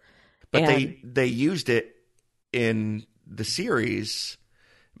fix. But they used it in the series,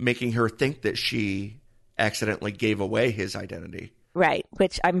 making her think that she accidentally gave away his identity. Right,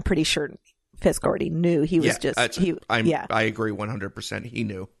 which I'm pretty sure Fisk already knew. He was I agree 100%. He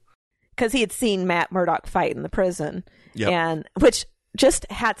knew. Because he had seen Matt Murdock fight in the prison. Yep. And which, just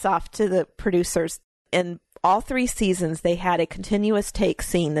hats off to the producers. In all 3 seasons, they had a continuous take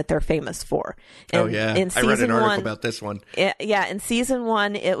scene that they're famous for. And I read an article about this one. Yeah, in season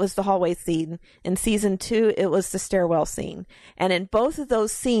 1, it was the hallway scene. In season 2, it was the stairwell scene. And in both of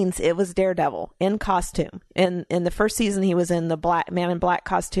those scenes, it was Daredevil in costume. In the first season, he was in the man in black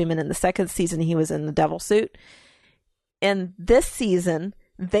costume, and in the second season, he was in the devil suit. In this season,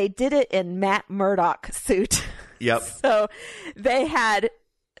 they did it in Matt Murdock suit. Yep. So they had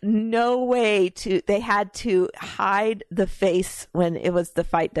no way they had to hide the face when it was the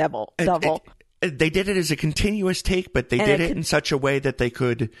fight devil. They did it as a continuous take, but they did it in such a way that they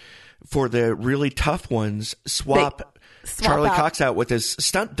could, for the really tough ones, swap Charlie Cox out with his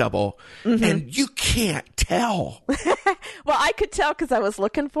stunt double, and you can't tell. Well, I could tell because I was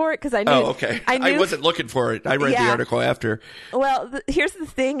looking for it, because I knew. Oh, okay. I wasn't looking for it. I read the article after. Well, here's the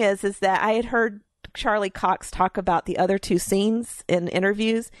thing is that I had heard Charlie Cox talk about the other 2 scenes in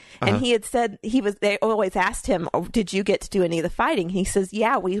interviews, and he had said they always asked him, did you get to do any of the fighting? He says,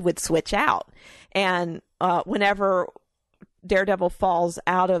 yeah, we would switch out. And whenever Daredevil falls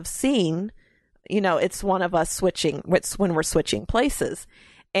out of scene, it's one of us switching. It's when we're switching places.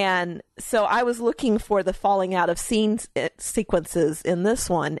 And so I was looking for the falling out of scene sequences in this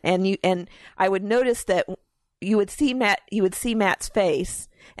one, and I would notice that you would see Matt's face,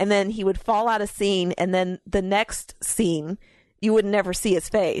 and then he would fall out of scene, and then the next scene you would never see his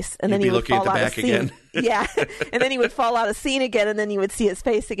face, and then he would fall out of scene again. Yeah, and then he would fall out of scene again, and then you would see his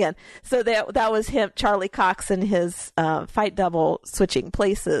face again. So that was him, Charlie Cox, and his fight double switching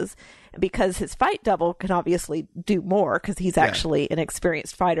places, because his fight double can obviously do more, because he's actually an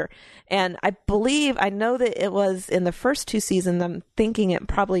experienced fighter. And I know that it was in the first 2 seasons. I'm thinking it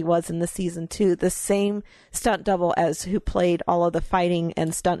probably was in the season 2, the same stunt double as who played all of the fighting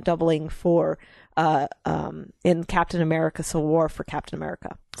and stunt doubling for in Captain America Civil War for Captain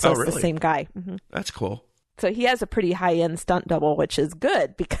America. So it's the same guy. Mm-hmm. That's cool. So he has a pretty high-end stunt double, which is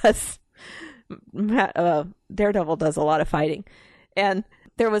good, because Daredevil does a lot of fighting. And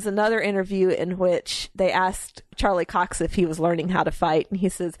there was another interview in which they asked Charlie Cox if he was learning how to fight, and he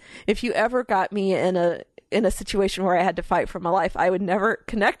says, if you ever got me in a situation where I had to fight for my life, I would never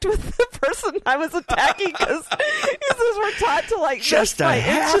connect with the person I was attacking, because we're taught to just a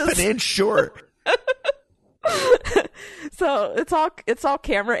half an inch short. So it's all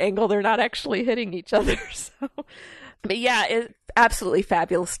camera angle. They're not actually hitting each other. So, but yeah, it's absolutely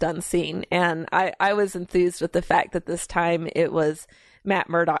fabulous stun scene, and I was enthused with the fact that this time it was Matt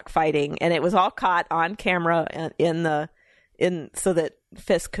Murdock fighting, and it was all caught on camera so that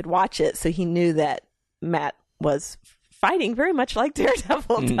Fisk could watch it, so he knew that Matt was fighting very much like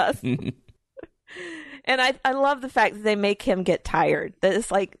Daredevil does. And I love the fact that they make him get tired. That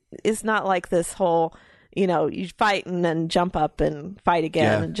it's not like this whole, you fight and then jump up and fight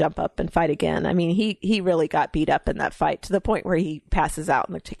again and jump up and fight again. I mean, he really got beat up in that fight to the point where he passes out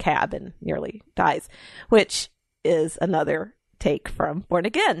in the cab and nearly dies, which is another take from Born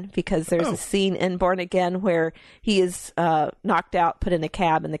Again, because there's a scene in Born Again where he is knocked out, put in a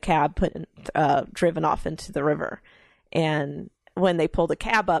cab, and the cab driven off into the river. And when they pull the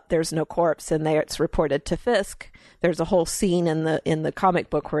cab up, there's no corpse, and it's reported to Fisk. There's a whole scene in the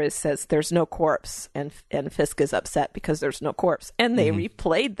comic book where it says there's no corpse, and Fisk is upset because there's no corpse, and they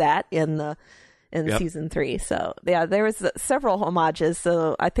replayed that in season 3. So yeah, there was several homages.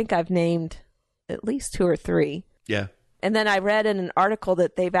 So I think I've named at least 2 or 3. Yeah. And then I read in an article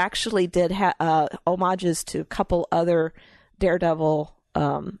that they've actually did homages to a couple other Daredevil,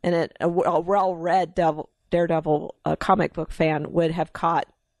 and a well-read Daredevil comic book fan would have caught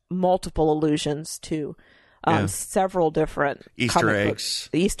multiple allusions to several different Easter eggs.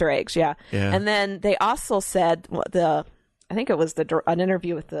 Easter eggs, yeah. And then they also said I think it was an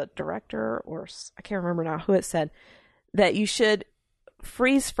interview with the director, or I can't remember now who it said, that you should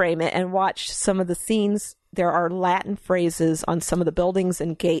freeze frame it and watch some of the scenes. There are Latin phrases on some of the buildings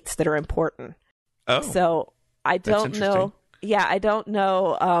and gates that are important. Oh, so I don't know. Yeah, I don't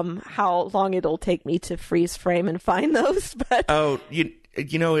know how long it'll take me to freeze frame and find those. But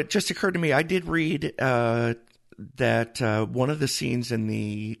it just occurred to me. I did read that one of the scenes in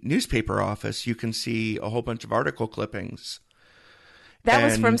the newspaper office, you can see a whole bunch of article clippings. That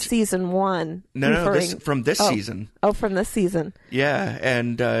was from season 1. From this season. Oh, from this season. Yeah,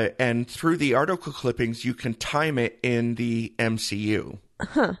 and through the article clippings, you can time it in the MCU.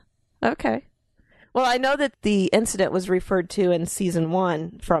 Huh. Okay. Well, I know that the incident was referred to in season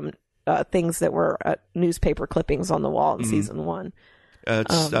 1 from things that were newspaper clippings on the wall in season 1.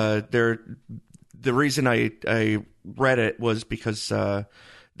 The reason I read it was because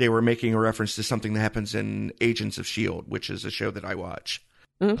they were making a reference to something that happens in Agents of S.H.I.E.L.D., which is a show that I watch.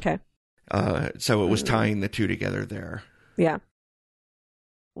 Okay. So it was tying the two together there. Yeah.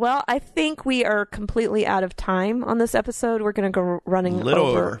 Well, I think we are completely out of time on this episode. We're going to go running a little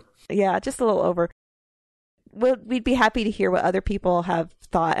over. Yeah, just a little over. We'd be happy to hear what other people have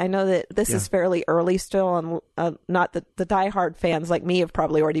thought. I know that this is fairly early still, and not that the diehard fans like me have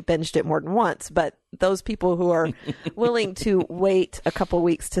probably already binged it more than once, but those people who are willing to wait a couple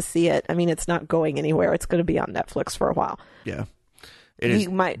weeks to see it, I mean, it's not going anywhere. It's going to be on Netflix for a while. Yeah. It is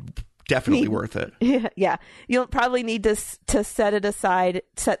definitely worth it. Yeah. You'll probably need to set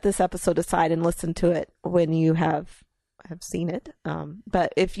this episode aside and listen to it when you have seen it.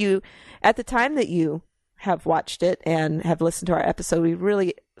 But if you, at the time that you have watched it and have listened to our episode, we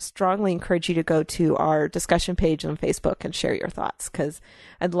really strongly encourage you to go to our discussion page on Facebook and share your thoughts, because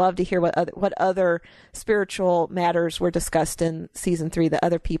I'd love to hear what other spiritual matters were discussed in season 3 that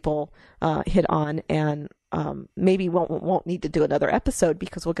other people hit on, and maybe won't need to do another episode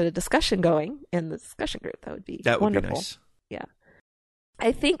because we'll get a discussion going in the discussion group. That would be wonderful. Be nice. Yeah.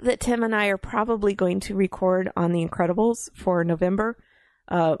 I think that Tim and I are probably going to record on The Incredibles for November.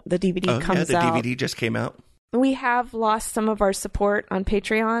 The DVD comes out. The DVD just came out. We have lost some of our support on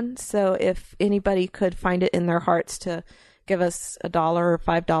Patreon, so if anybody could find it in their hearts to give us $1 or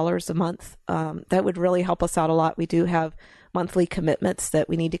 $5 a month, that would really help us out a lot. We do have monthly commitments that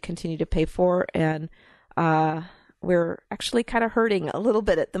we need to continue to pay for, and we're actually kind of hurting a little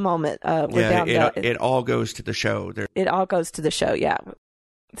bit at the moment. It all goes to the show. It all goes to the show, yeah.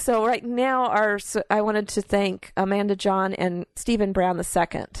 So right now, I wanted to thank Amanda John and Stephen Brown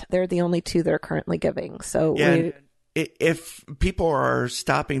II. They're the only 2 that are currently giving. So if people are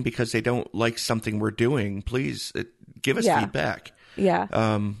stopping because they don't like something we're doing, please give us feedback.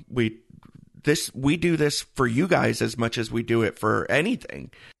 Yeah. We do this for you guys as much as we do it for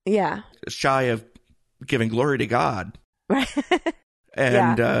anything. Yeah. Shy of giving glory to God. Right.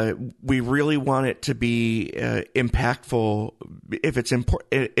 And we really want it to be impactful. If it's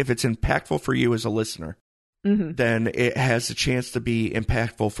impactful for you as a listener, then it has a chance to be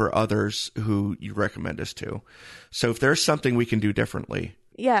impactful for others who you recommend us to. So if there's something we can do differently,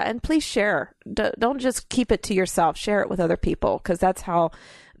 Yeah, and please share. Don't just keep it to yourself. Share it with other people, because that's how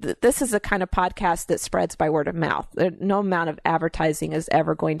this is the kind of podcast that spreads by word of mouth. No amount of advertising is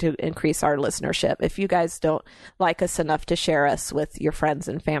ever going to increase our listenership. If you guys don't like us enough to share us with your friends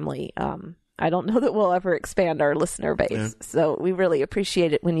and family, I don't know that we'll ever expand our listener base. Yeah. So we really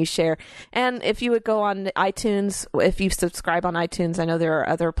appreciate it when you share. And if you would go on iTunes, if you subscribe on iTunes, I know there are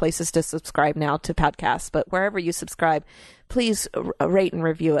other places to subscribe now to podcasts, but wherever you subscribe, please rate and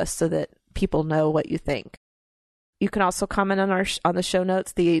review us so that people know what you think. You can also comment on the show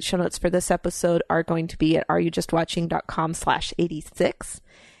notes. The show notes for this episode are going to be at areyoujustwatching.com/86.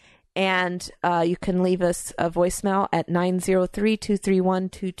 And you can leave us a voicemail at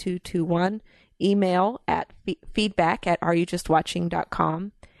 903-231-2221. Email at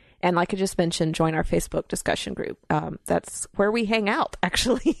feedback@areyoujustwatching.com. And like I just mentioned, join our Facebook discussion group. That's where we hang out,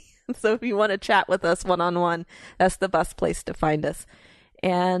 actually. So if you want to chat with us one-on-one, that's the best place to find us.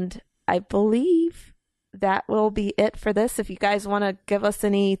 And I believe that will be it for this. If you guys want to give us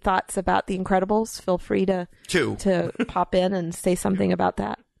any thoughts about The Incredibles, feel free to pop in and say something about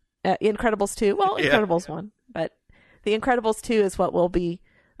that. Incredibles 2. Well, Incredibles 1. But The Incredibles 2 is what we'll be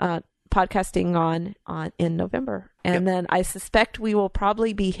podcasting on in November. And then I suspect we will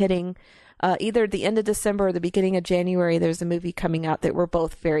probably be hitting either the end of December or the beginning of January. There's a movie coming out that we're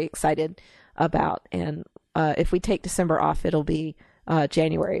both very excited about. And if we take December off, it'll be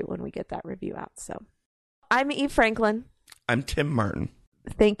January when we get that review out. So I'm Eve Franklin. I'm Tim Martin.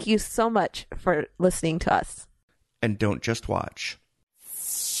 Thank you so much for listening to us. And don't just watch.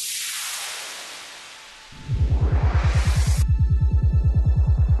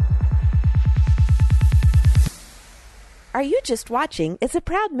 Are You Just Watching is a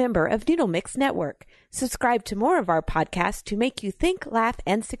proud member of Noodle Mix Network. Subscribe to more of our podcasts to make you think, laugh,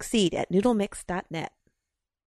 and succeed at noodlemix.net.